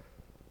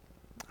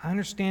 I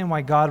understand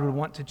why God would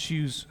want to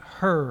choose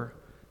her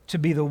to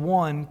be the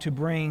one to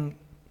bring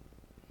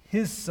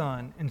his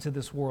son into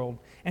this world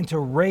and to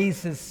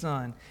raise his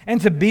son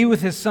and to be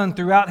with his son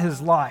throughout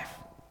his life.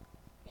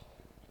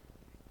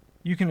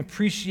 You can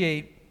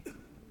appreciate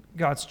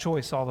God's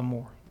choice all the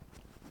more.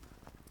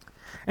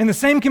 And the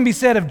same can be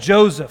said of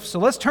Joseph. So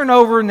let's turn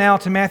over now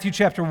to Matthew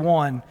chapter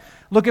 1.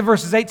 Look at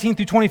verses 18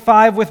 through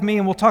 25 with me,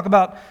 and we'll talk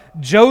about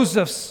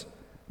Joseph's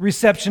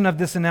reception of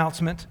this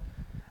announcement,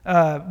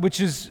 which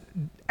is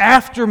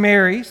after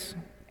Mary's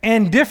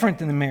and different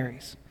than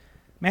Mary's.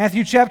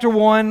 Matthew chapter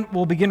 1,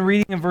 we'll begin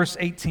reading in verse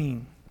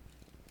 18.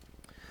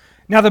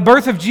 Now the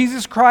birth of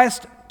Jesus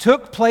Christ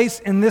took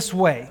place in this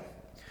way.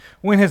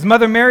 When his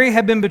mother Mary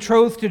had been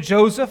betrothed to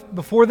Joseph,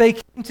 before they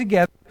came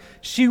together,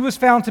 she was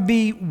found to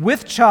be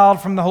with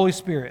child from the Holy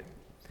Spirit.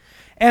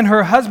 And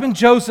her husband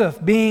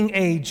Joseph, being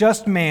a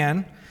just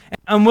man and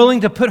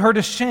unwilling to put her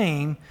to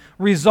shame,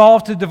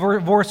 resolved to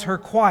divorce her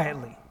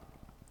quietly.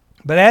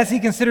 But as he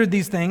considered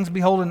these things,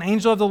 behold, an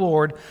angel of the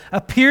Lord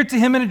appeared to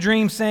him in a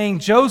dream, saying,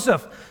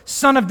 "Joseph,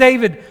 son of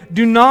David,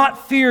 do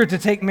not fear to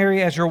take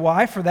Mary as your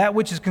wife, for that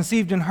which is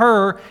conceived in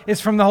her is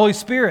from the Holy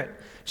Spirit.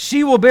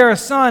 She will bear a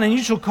son, and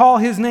you shall call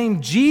his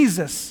name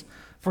Jesus,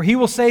 for he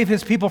will save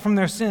his people from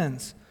their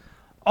sins."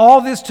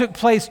 All this took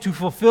place to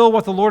fulfill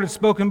what the Lord had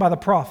spoken by the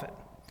prophet.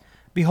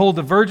 "Behold,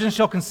 the virgin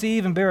shall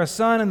conceive and bear a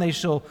son, and they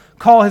shall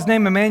call his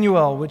name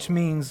Emmanuel," which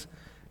means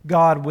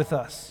God with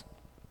us.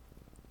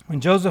 When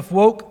Joseph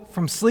woke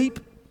from sleep,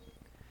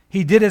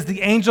 he did as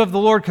the angel of the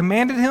Lord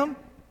commanded him.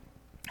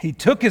 He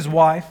took his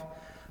wife,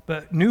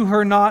 but knew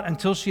her not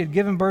until she had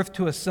given birth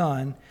to a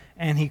son,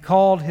 and he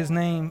called his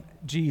name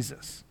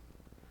Jesus.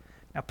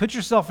 Now put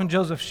yourself in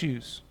Joseph's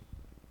shoes.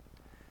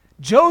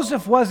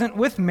 Joseph wasn't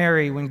with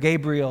Mary when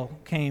Gabriel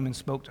came and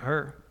spoke to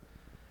her.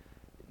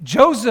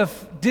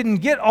 Joseph didn't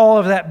get all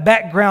of that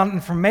background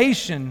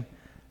information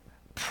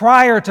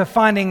prior to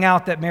finding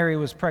out that Mary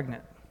was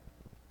pregnant.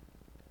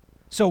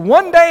 So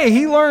one day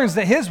he learns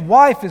that his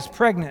wife is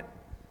pregnant.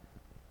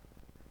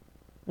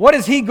 What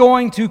is he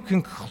going to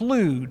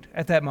conclude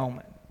at that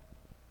moment?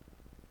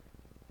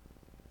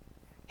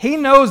 He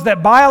knows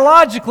that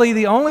biologically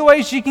the only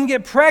way she can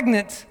get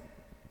pregnant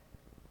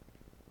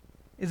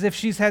is if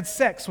she's had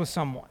sex with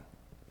someone.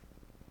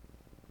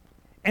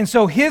 And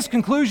so his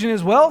conclusion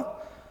is, well,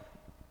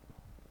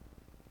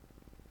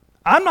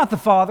 I'm not the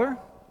father,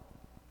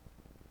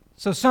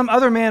 so some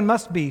other man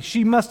must be.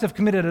 She must have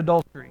committed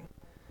adultery.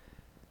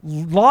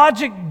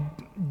 Logic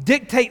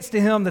dictates to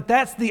him that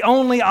that's the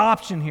only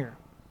option here.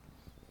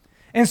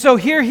 And so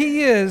here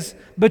he is,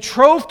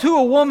 betrothed to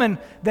a woman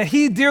that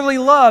he dearly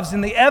loves,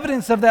 and the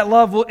evidence of that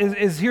love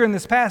is here in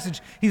this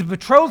passage. He's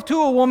betrothed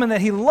to a woman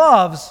that he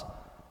loves,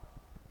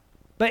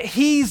 but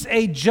he's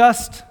a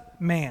just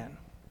man.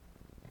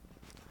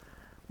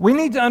 We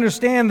need to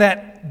understand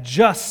that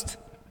just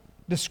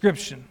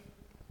description.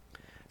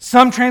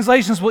 Some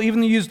translations will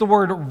even use the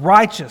word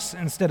righteous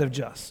instead of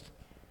just.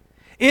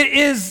 It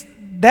is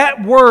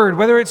that word,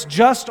 whether it's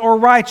just or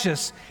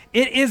righteous,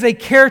 it is a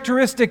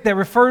characteristic that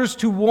refers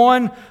to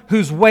one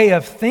whose way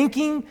of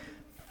thinking,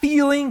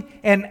 feeling,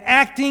 and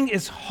acting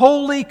is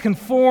wholly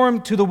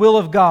conformed to the will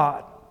of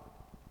God.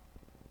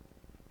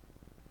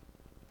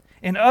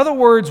 In other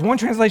words, one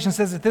translation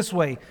says it this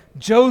way: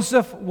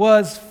 Joseph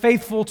was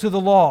faithful to the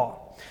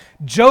law.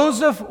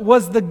 Joseph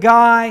was the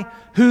guy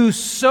who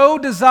so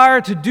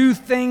desired to do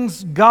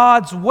things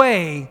God's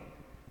way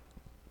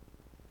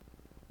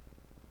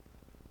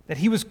that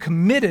he was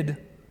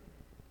committed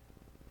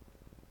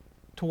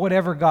to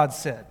whatever God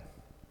said.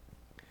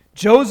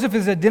 Joseph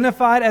is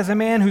identified as a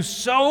man who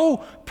so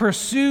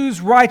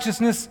pursues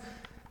righteousness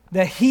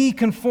that he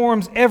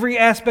conforms every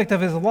aspect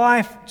of his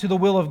life to the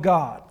will of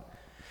God.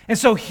 And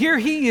so here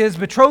he is,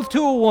 betrothed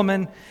to a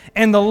woman,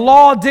 and the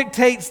law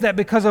dictates that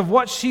because of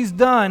what she's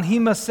done, he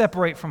must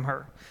separate from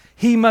her.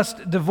 He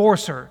must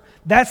divorce her.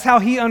 That's how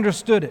he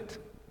understood it.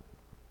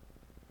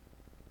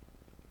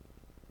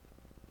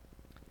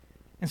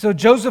 And so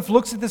Joseph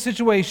looks at the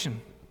situation.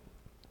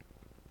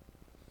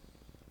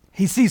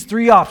 He sees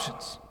three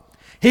options.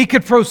 He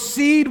could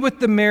proceed with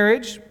the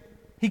marriage.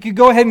 He could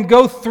go ahead and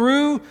go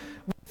through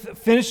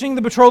finishing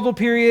the betrothal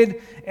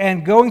period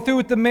and going through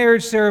with the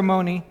marriage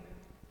ceremony.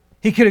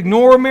 He could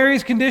ignore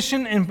Mary's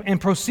condition and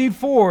proceed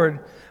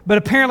forward. But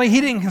apparently he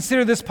didn't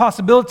consider this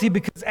possibility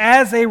because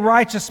as a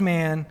righteous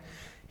man,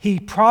 he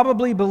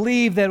probably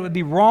believed that it would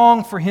be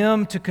wrong for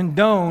him to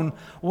condone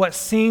what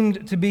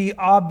seemed to be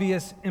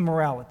obvious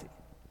immorality.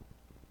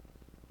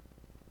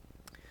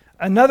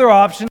 Another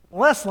option,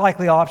 less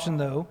likely option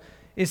though,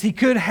 is he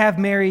could have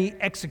Mary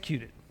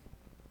executed.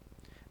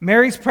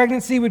 Mary's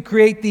pregnancy would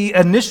create the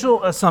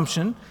initial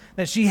assumption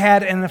that she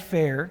had an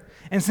affair,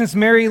 and since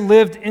Mary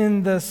lived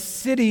in the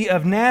city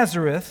of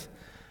Nazareth,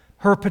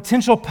 her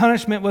potential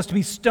punishment was to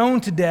be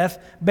stoned to death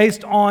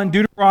based on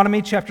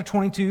Deuteronomy chapter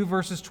 22,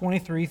 verses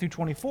 23 through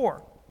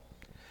 24.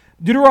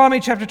 Deuteronomy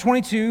chapter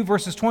 22,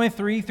 verses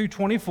 23 through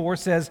 24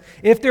 says,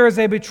 "If there is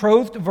a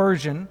betrothed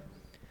virgin,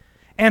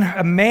 and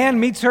a man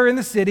meets her in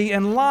the city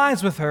and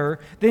lies with her,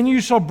 then you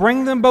shall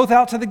bring them both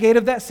out to the gate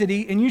of that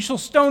city, and you shall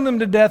stone them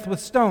to death with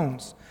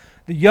stones.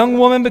 The young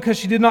woman because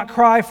she did not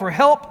cry for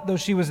help, though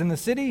she was in the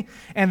city,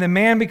 and the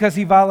man because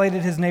he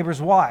violated his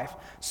neighbor's wife.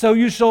 So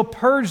you shall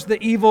purge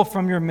the evil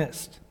from your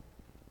midst."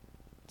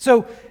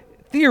 So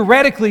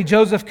theoretically,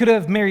 Joseph could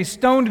have Mary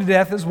stoned to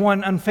death as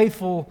one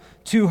unfaithful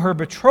to her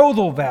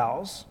betrothal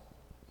vows.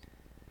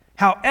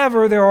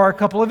 However, there are a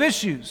couple of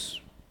issues.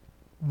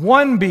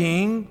 One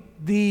being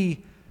the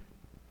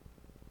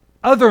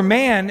other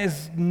man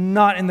is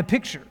not in the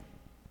picture.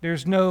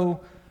 There's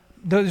no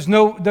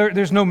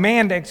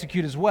man to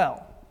execute as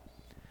well.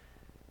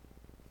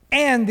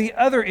 And the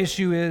other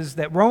issue is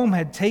that Rome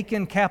had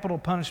taken capital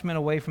punishment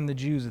away from the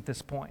Jews at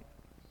this point.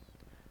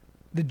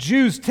 The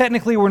Jews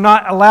technically were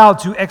not allowed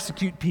to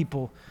execute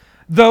people,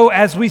 though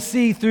as we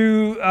see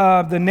through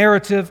the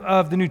narrative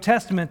of the New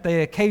Testament,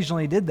 they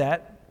occasionally did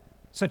that,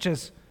 such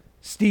as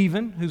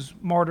Stephen, who's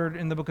martyred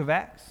in the book of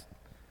Acts.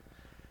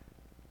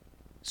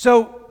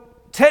 So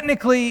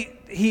technically,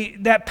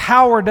 that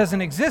power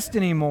doesn't exist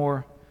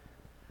anymore.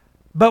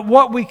 But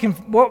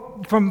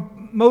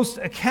from most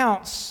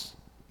accounts,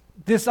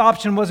 this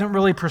option wasn't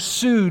really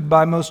pursued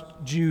by most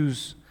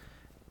Jews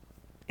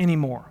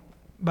anymore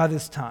by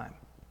this time.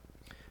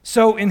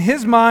 So in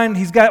his mind,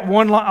 he's got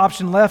one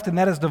option left, and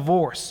that is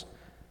divorce.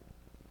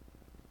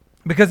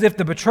 Because if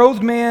the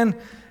betrothed man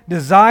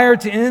desired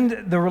to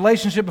end the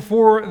relationship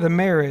before the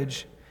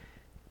marriage,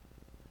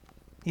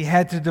 he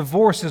had to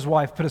divorce his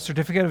wife, put a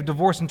certificate of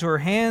divorce into her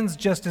hands,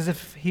 just as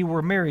if he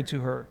were married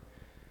to her.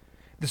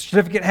 The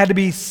certificate had to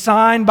be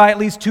signed by at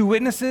least two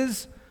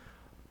witnesses,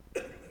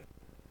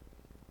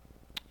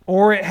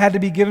 or it had to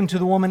be given to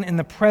the woman in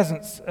the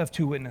presence of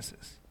two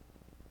witnesses.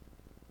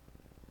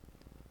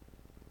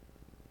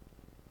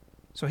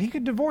 So he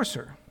could divorce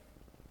her.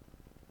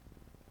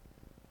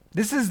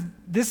 This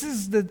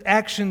is the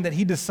action that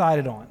he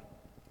decided on,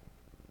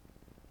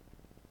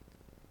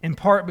 in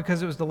part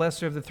because it was the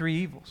lesser of the three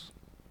evils.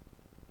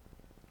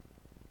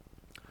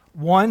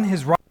 One,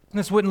 his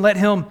righteousness wouldn't let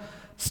him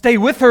stay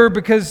with her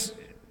because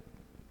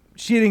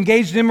she had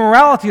engaged in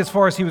immorality as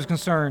far as he was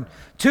concerned.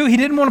 Two, he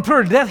didn't want to put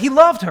her to death. He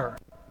loved her.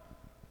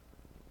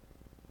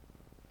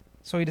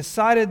 So he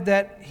decided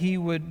that he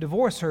would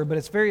divorce her, but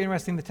it's very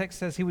interesting. The text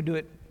says he would do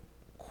it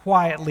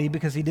quietly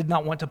because he did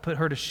not want to put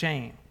her to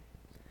shame.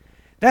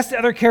 That's the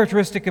other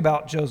characteristic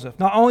about Joseph.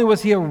 Not only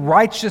was he a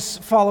righteous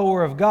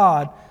follower of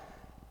God,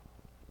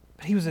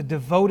 but he was a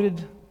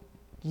devoted,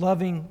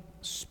 loving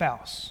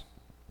spouse.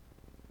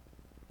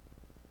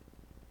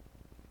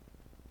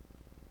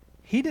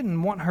 He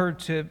didn't want her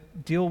to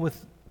deal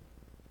with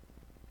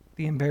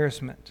the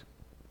embarrassment.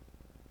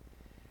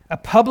 A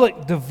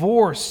public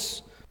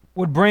divorce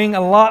would bring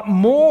a lot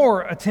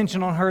more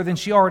attention on her than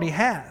she already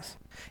has.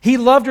 He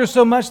loved her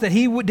so much that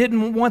he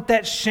didn't want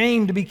that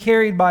shame to be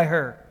carried by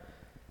her.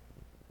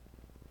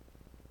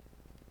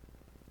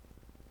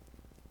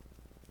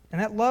 And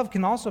that love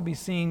can also be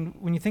seen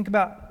when you think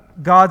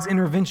about God's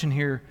intervention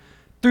here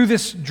through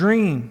this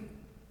dream.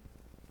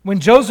 When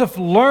Joseph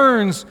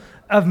learns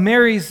of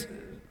Mary's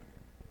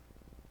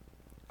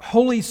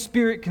Holy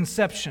Spirit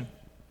conception,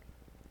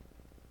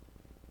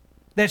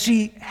 that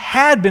she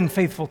had been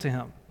faithful to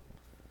him,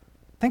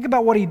 think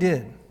about what he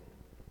did.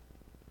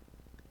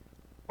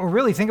 Or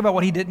really, think about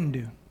what he didn't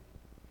do.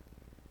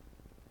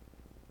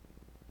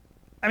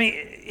 I mean,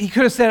 he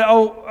could have said,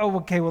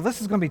 okay, well,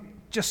 this is going to be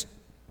just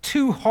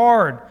too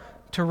hard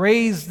to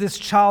raise this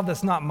child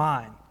that's not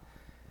mine.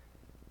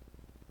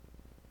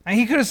 And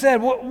he could have said,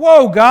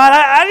 whoa, God,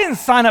 I didn't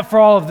sign up for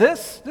all of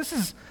this. This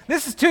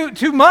is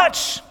too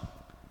much,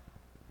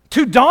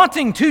 too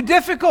daunting, too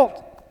difficult.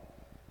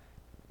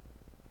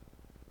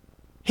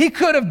 He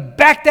could have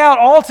backed out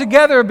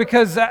altogether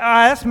because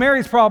that's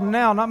Mary's problem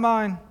now, not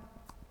mine.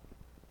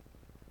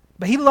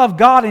 But he loved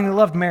God and he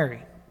loved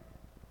Mary.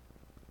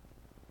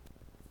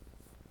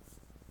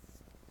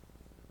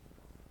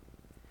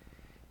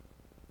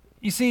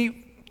 You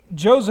see,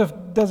 Joseph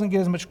doesn't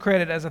get as much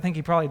credit as I think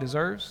he probably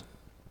deserves.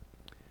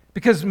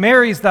 Because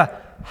Mary's the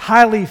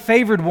highly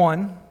favored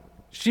one.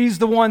 She's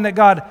the one that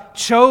God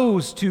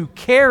chose to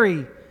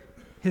carry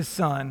his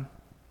son.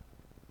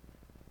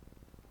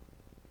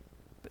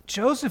 But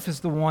Joseph is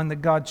the one that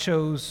God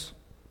chose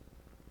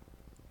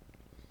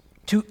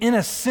to, in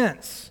a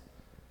sense,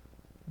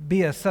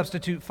 be a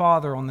substitute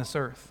father on this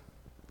earth.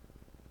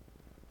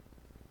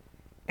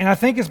 And I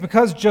think it's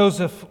because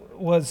Joseph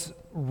was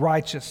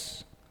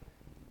righteous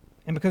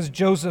and because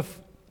Joseph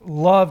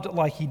loved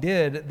like he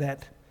did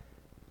that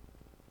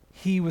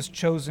he was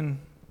chosen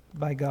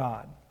by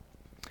God.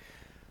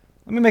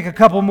 Let me make a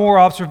couple more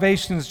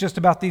observations just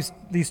about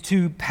these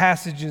two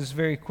passages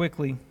very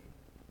quickly.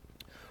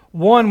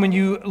 One, when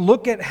you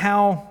look at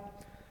how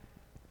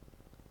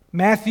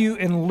Matthew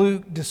and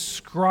Luke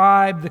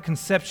describe the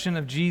conception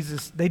of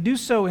Jesus, they do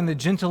so in the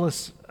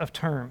gentlest of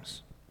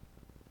terms.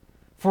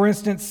 For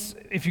instance,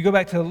 if you go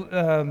back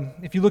to,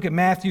 if you look at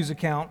Matthew's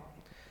account,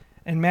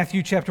 in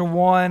Matthew chapter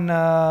 1,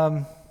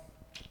 I've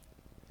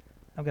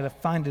got to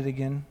find it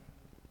again.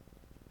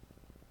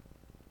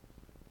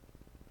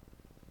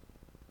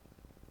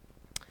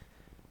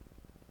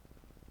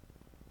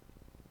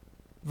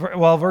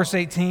 Well, verse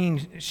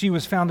 18, she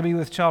was found to be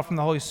with child from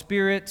the Holy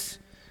Spirit.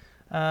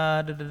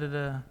 Oh,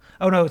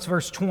 no, it's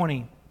verse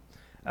 20.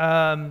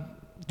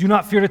 Do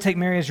not fear to take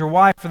Mary as your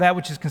wife, for that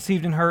which is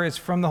conceived in her is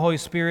from the Holy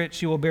Spirit.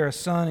 She will bear a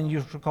son, and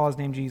you shall call his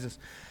name Jesus.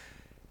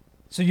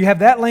 So you have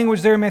that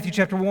language there in Matthew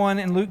chapter 1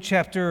 and Luke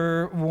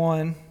chapter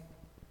 1.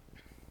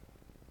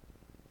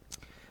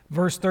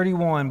 Verse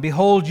 31,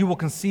 behold, you will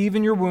conceive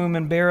in your womb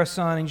and bear a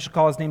son, and you shall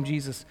call his name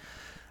Jesus.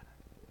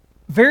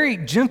 Very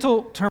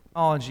gentle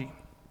terminology.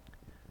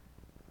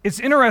 It's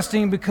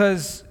interesting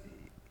because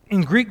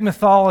in Greek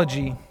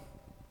mythology,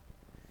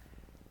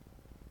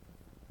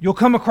 you'll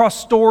come across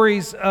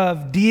stories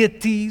of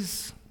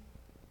deities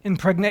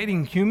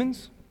impregnating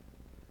humans,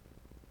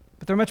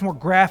 but they're much more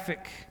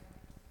graphic,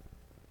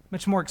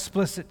 much more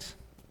explicit,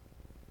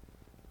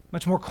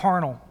 much more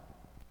carnal.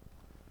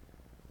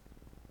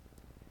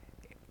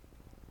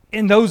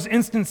 In those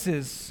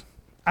instances,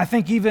 I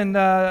think even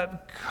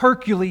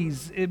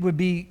Hercules, it would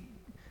be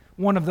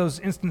one of those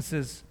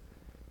instances.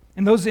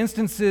 In those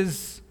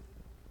instances,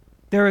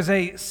 there is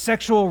a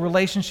sexual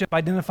relationship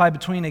identified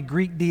between a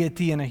Greek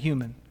deity and a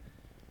human.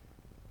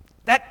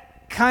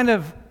 That kind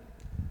of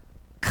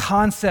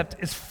concept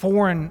is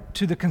foreign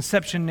to the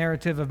conception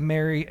narrative of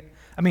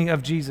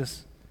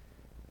Jesus.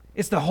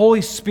 It's the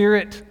Holy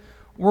Spirit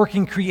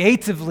working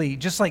creatively,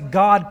 just like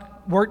God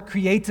worked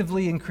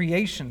creatively in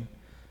creation.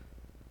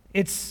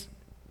 It's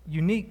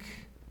unique.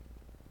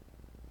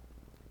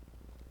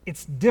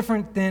 It's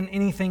different than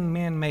anything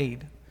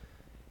man-made.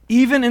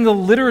 Even in the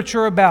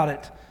literature about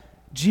it,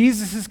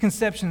 Jesus'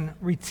 conception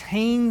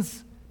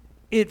retains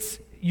its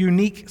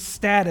unique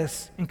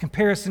status in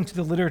comparison to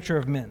the literature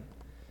of men.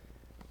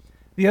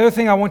 The other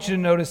thing I want you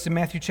to notice in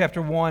Matthew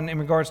chapter 1 in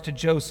regards to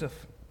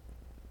Joseph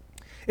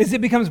is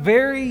it becomes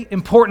very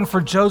important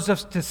for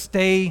Joseph to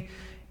stay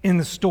in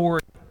the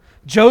story.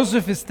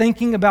 Joseph is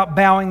thinking about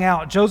bowing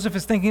out. Joseph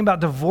is thinking about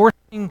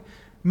divorcing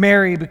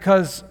Mary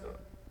because,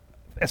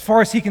 as far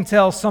as he can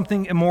tell,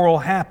 something immoral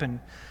happened.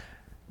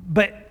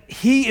 But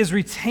he is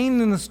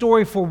retained in the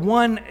story for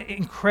one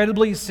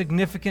incredibly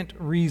significant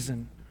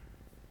reason.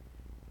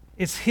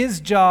 It's his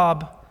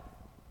job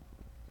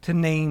to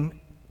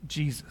name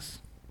Jesus.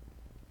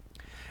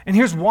 And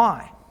here's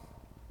why.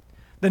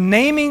 The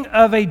naming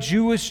of a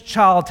Jewish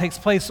child takes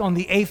place on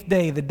the 8th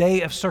day, the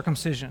day of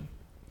circumcision.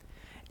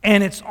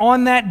 And it's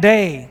on that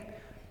day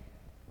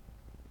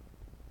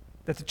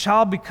that the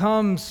child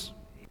becomes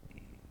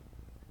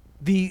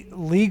the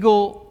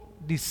legal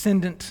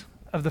descendant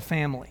of the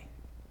family.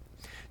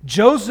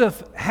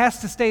 Joseph has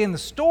to stay in the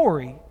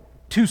story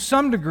to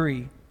some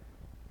degree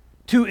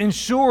to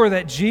ensure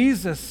that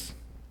Jesus,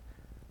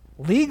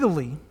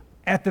 legally,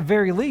 at the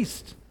very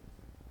least,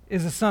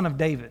 is a son of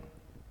David.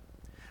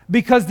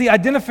 Because the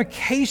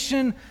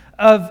identification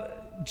of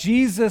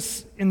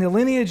Jesus in the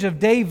lineage of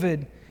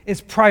David is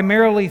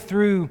primarily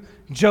through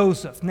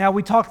Joseph. Now,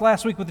 we talked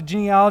last week with the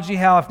genealogy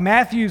how if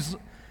Matthew's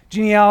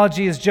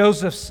genealogy is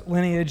Joseph's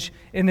lineage,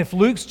 and if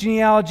Luke's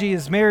genealogy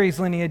is Mary's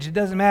lineage, it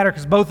doesn't matter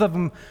because both of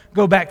them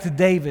go back to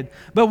David.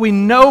 But we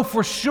know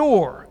for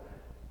sure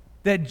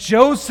that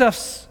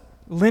Joseph's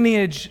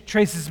lineage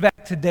traces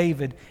back to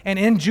David. And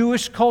in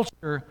Jewish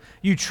culture,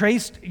 you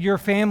traced your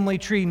family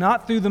tree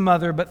not through the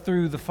mother, but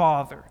through the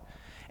father.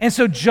 And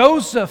so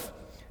Joseph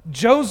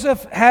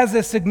has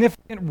a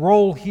significant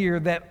role here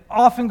that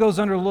often goes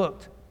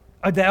overlooked,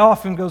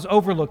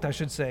 I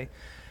should say.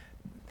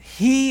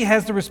 He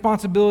has the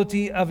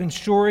responsibility of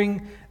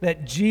ensuring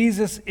that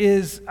Jesus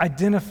is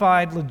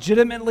identified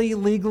legitimately,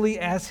 legally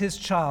as his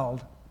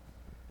child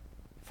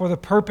for the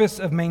purpose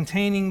of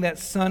maintaining that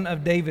son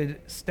of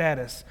David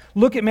status.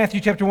 Look at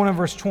Matthew chapter 1 and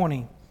verse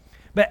 20.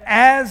 But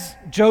as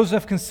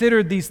Joseph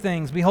considered these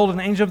things, behold, an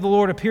angel of the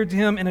Lord appeared to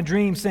him in a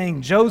dream,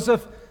 saying,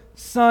 Joseph,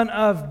 son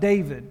of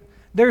David.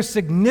 There's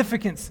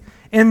significance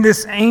in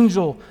this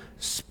angel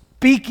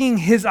speaking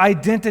his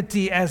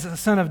identity as the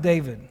son of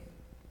David.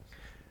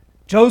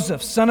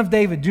 Joseph, son of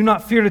David, do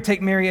not fear to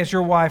take Mary as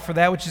your wife, for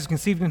that which is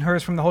conceived in her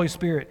is from the Holy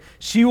Spirit.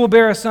 She will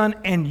bear a son,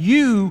 and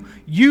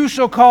you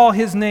shall call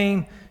his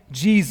name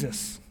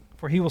Jesus,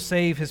 for he will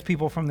save his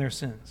people from their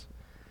sins.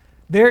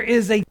 There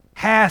is a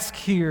task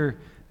here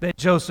that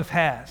Joseph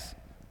has,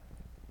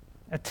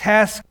 a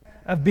task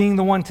of being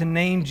the one to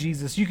name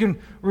Jesus. You can,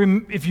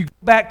 if you go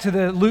back to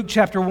the Luke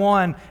chapter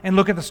 1 and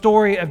look at the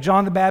story of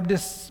John the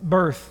Baptist's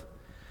birth,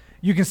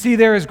 you can see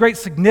there is great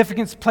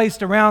significance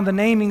placed around the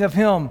naming of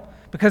him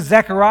because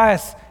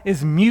Zacharias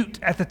is mute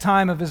at the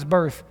time of his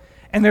birth.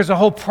 And there's a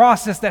whole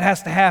process that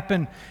has to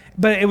happen,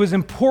 but it was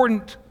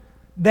important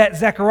that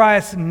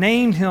Zacharias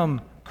named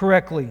him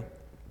correctly.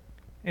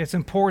 It's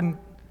important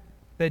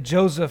that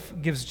Joseph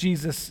gives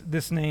Jesus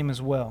this name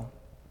as well.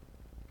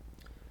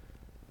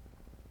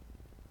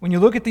 When you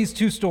look at these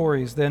two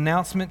stories, the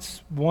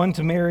announcements, one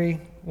to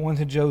Mary, one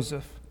to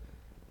Joseph,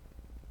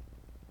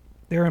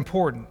 they're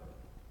important.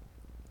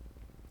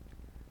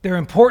 They're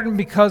important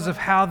because of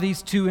how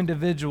these two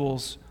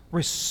individuals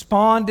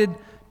responded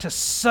to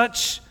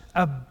such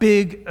a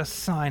big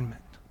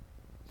assignment.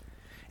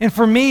 And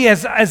for me,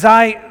 as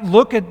I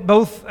look at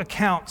both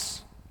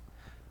accounts,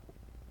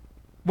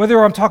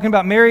 whether I'm talking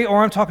about Mary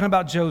or I'm talking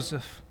about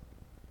Joseph,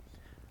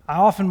 I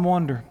often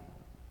wonder,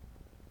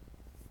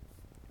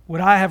 would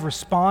I have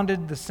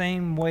responded the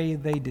same way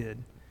they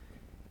did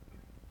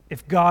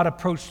if God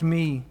approached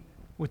me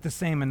with the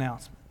same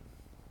announcement?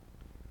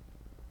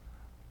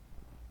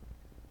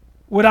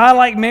 Would I,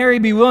 like Mary,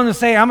 be willing to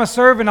say, I'm a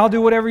servant, I'll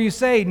do whatever you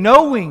say,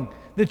 knowing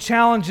the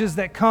challenges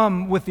that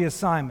come with the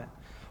assignment?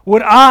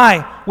 Would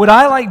I,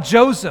 like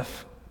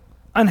Joseph,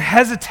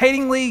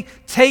 unhesitatingly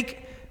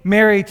take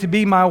Mary to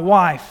be my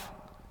wife,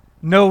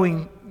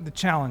 knowing the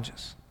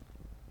challenges?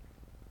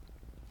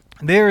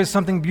 There is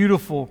something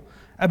beautiful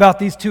about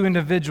these two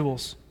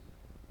individuals.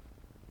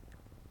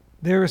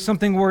 There is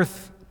something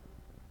worth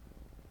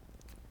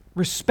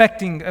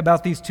respecting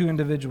about these two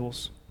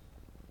individuals.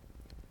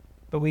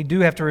 But we do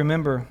have to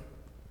remember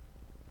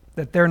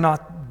that they're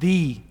not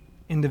the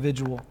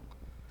individual.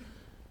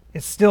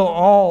 It's still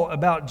all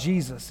about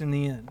Jesus in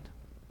the end.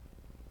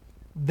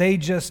 They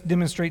just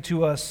demonstrate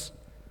to us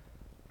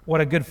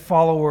what a good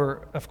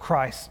follower of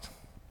Christ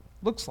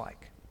looks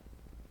like.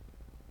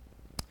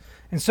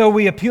 And so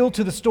we appeal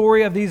to the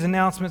story of these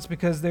announcements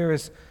because there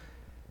is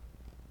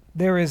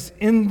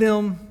in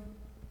them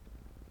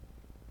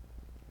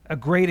a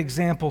great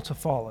example to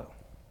follow.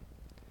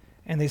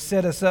 And they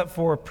set us up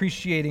for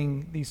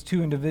appreciating these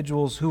two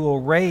individuals who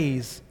will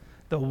raise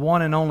the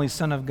one and only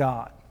Son of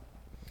God.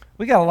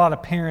 We got a lot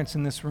of parents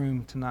in this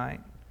room tonight.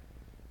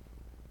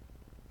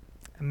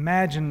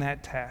 Imagine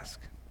that task.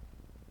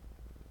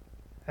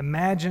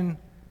 Imagine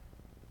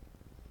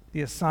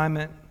the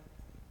assignment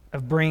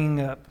of bringing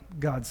up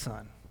God's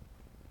Son.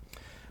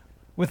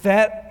 With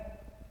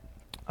that,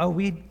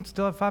 we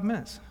still have 5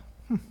 minutes.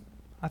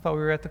 I thought we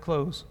were at the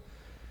close.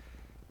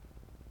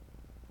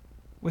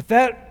 With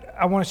that,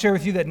 I want to share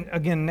with you that,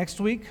 again,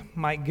 next week,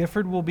 Mike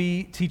Gifford will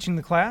be teaching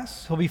the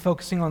class. He'll be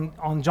focusing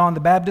on John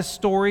the Baptist's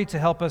story to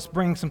help us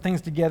bring some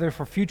things together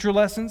for future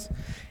lessons.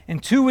 In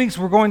 2 weeks,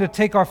 we're going to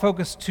take our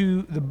focus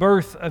to the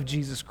birth of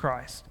Jesus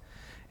Christ.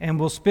 And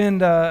we'll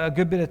spend a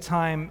good bit of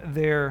time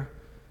there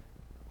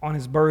on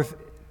his birth.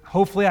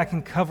 Hopefully, I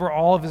can cover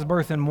all of his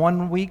birth in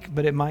 1 week,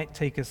 but it might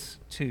take us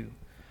 2.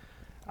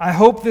 I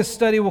hope this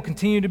study will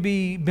continue to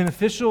be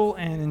beneficial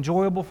and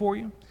enjoyable for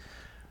you.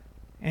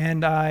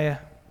 And I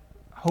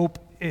hope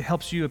it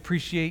helps you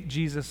appreciate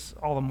Jesus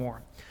all the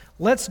more.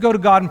 Let's go to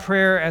God in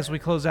prayer as we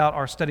close out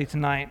our study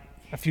tonight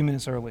a few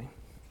minutes early.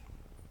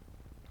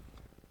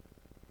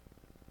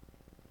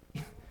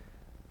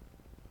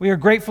 We are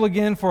grateful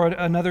again for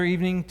another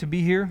evening to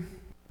be here.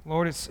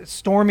 Lord, it's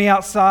stormy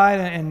outside,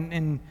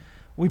 and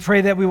we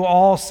pray that we will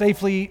all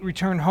safely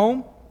return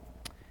home.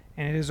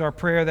 And it is our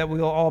prayer that we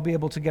will all be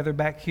able to gather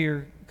back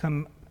here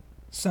come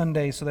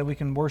Sunday so that we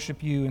can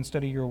worship you and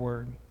study your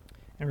word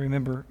and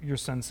remember your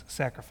son's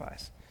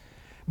sacrifice.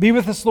 Be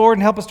with us, Lord,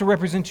 and help us to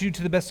represent you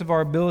to the best of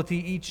our ability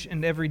each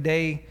and every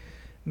day.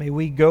 May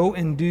we go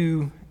and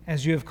do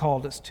as you have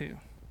called us to.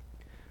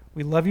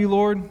 We love you,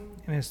 Lord,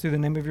 and it's through the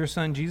name of your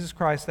Son, Jesus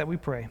Christ, that we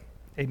pray.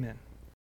 Amen.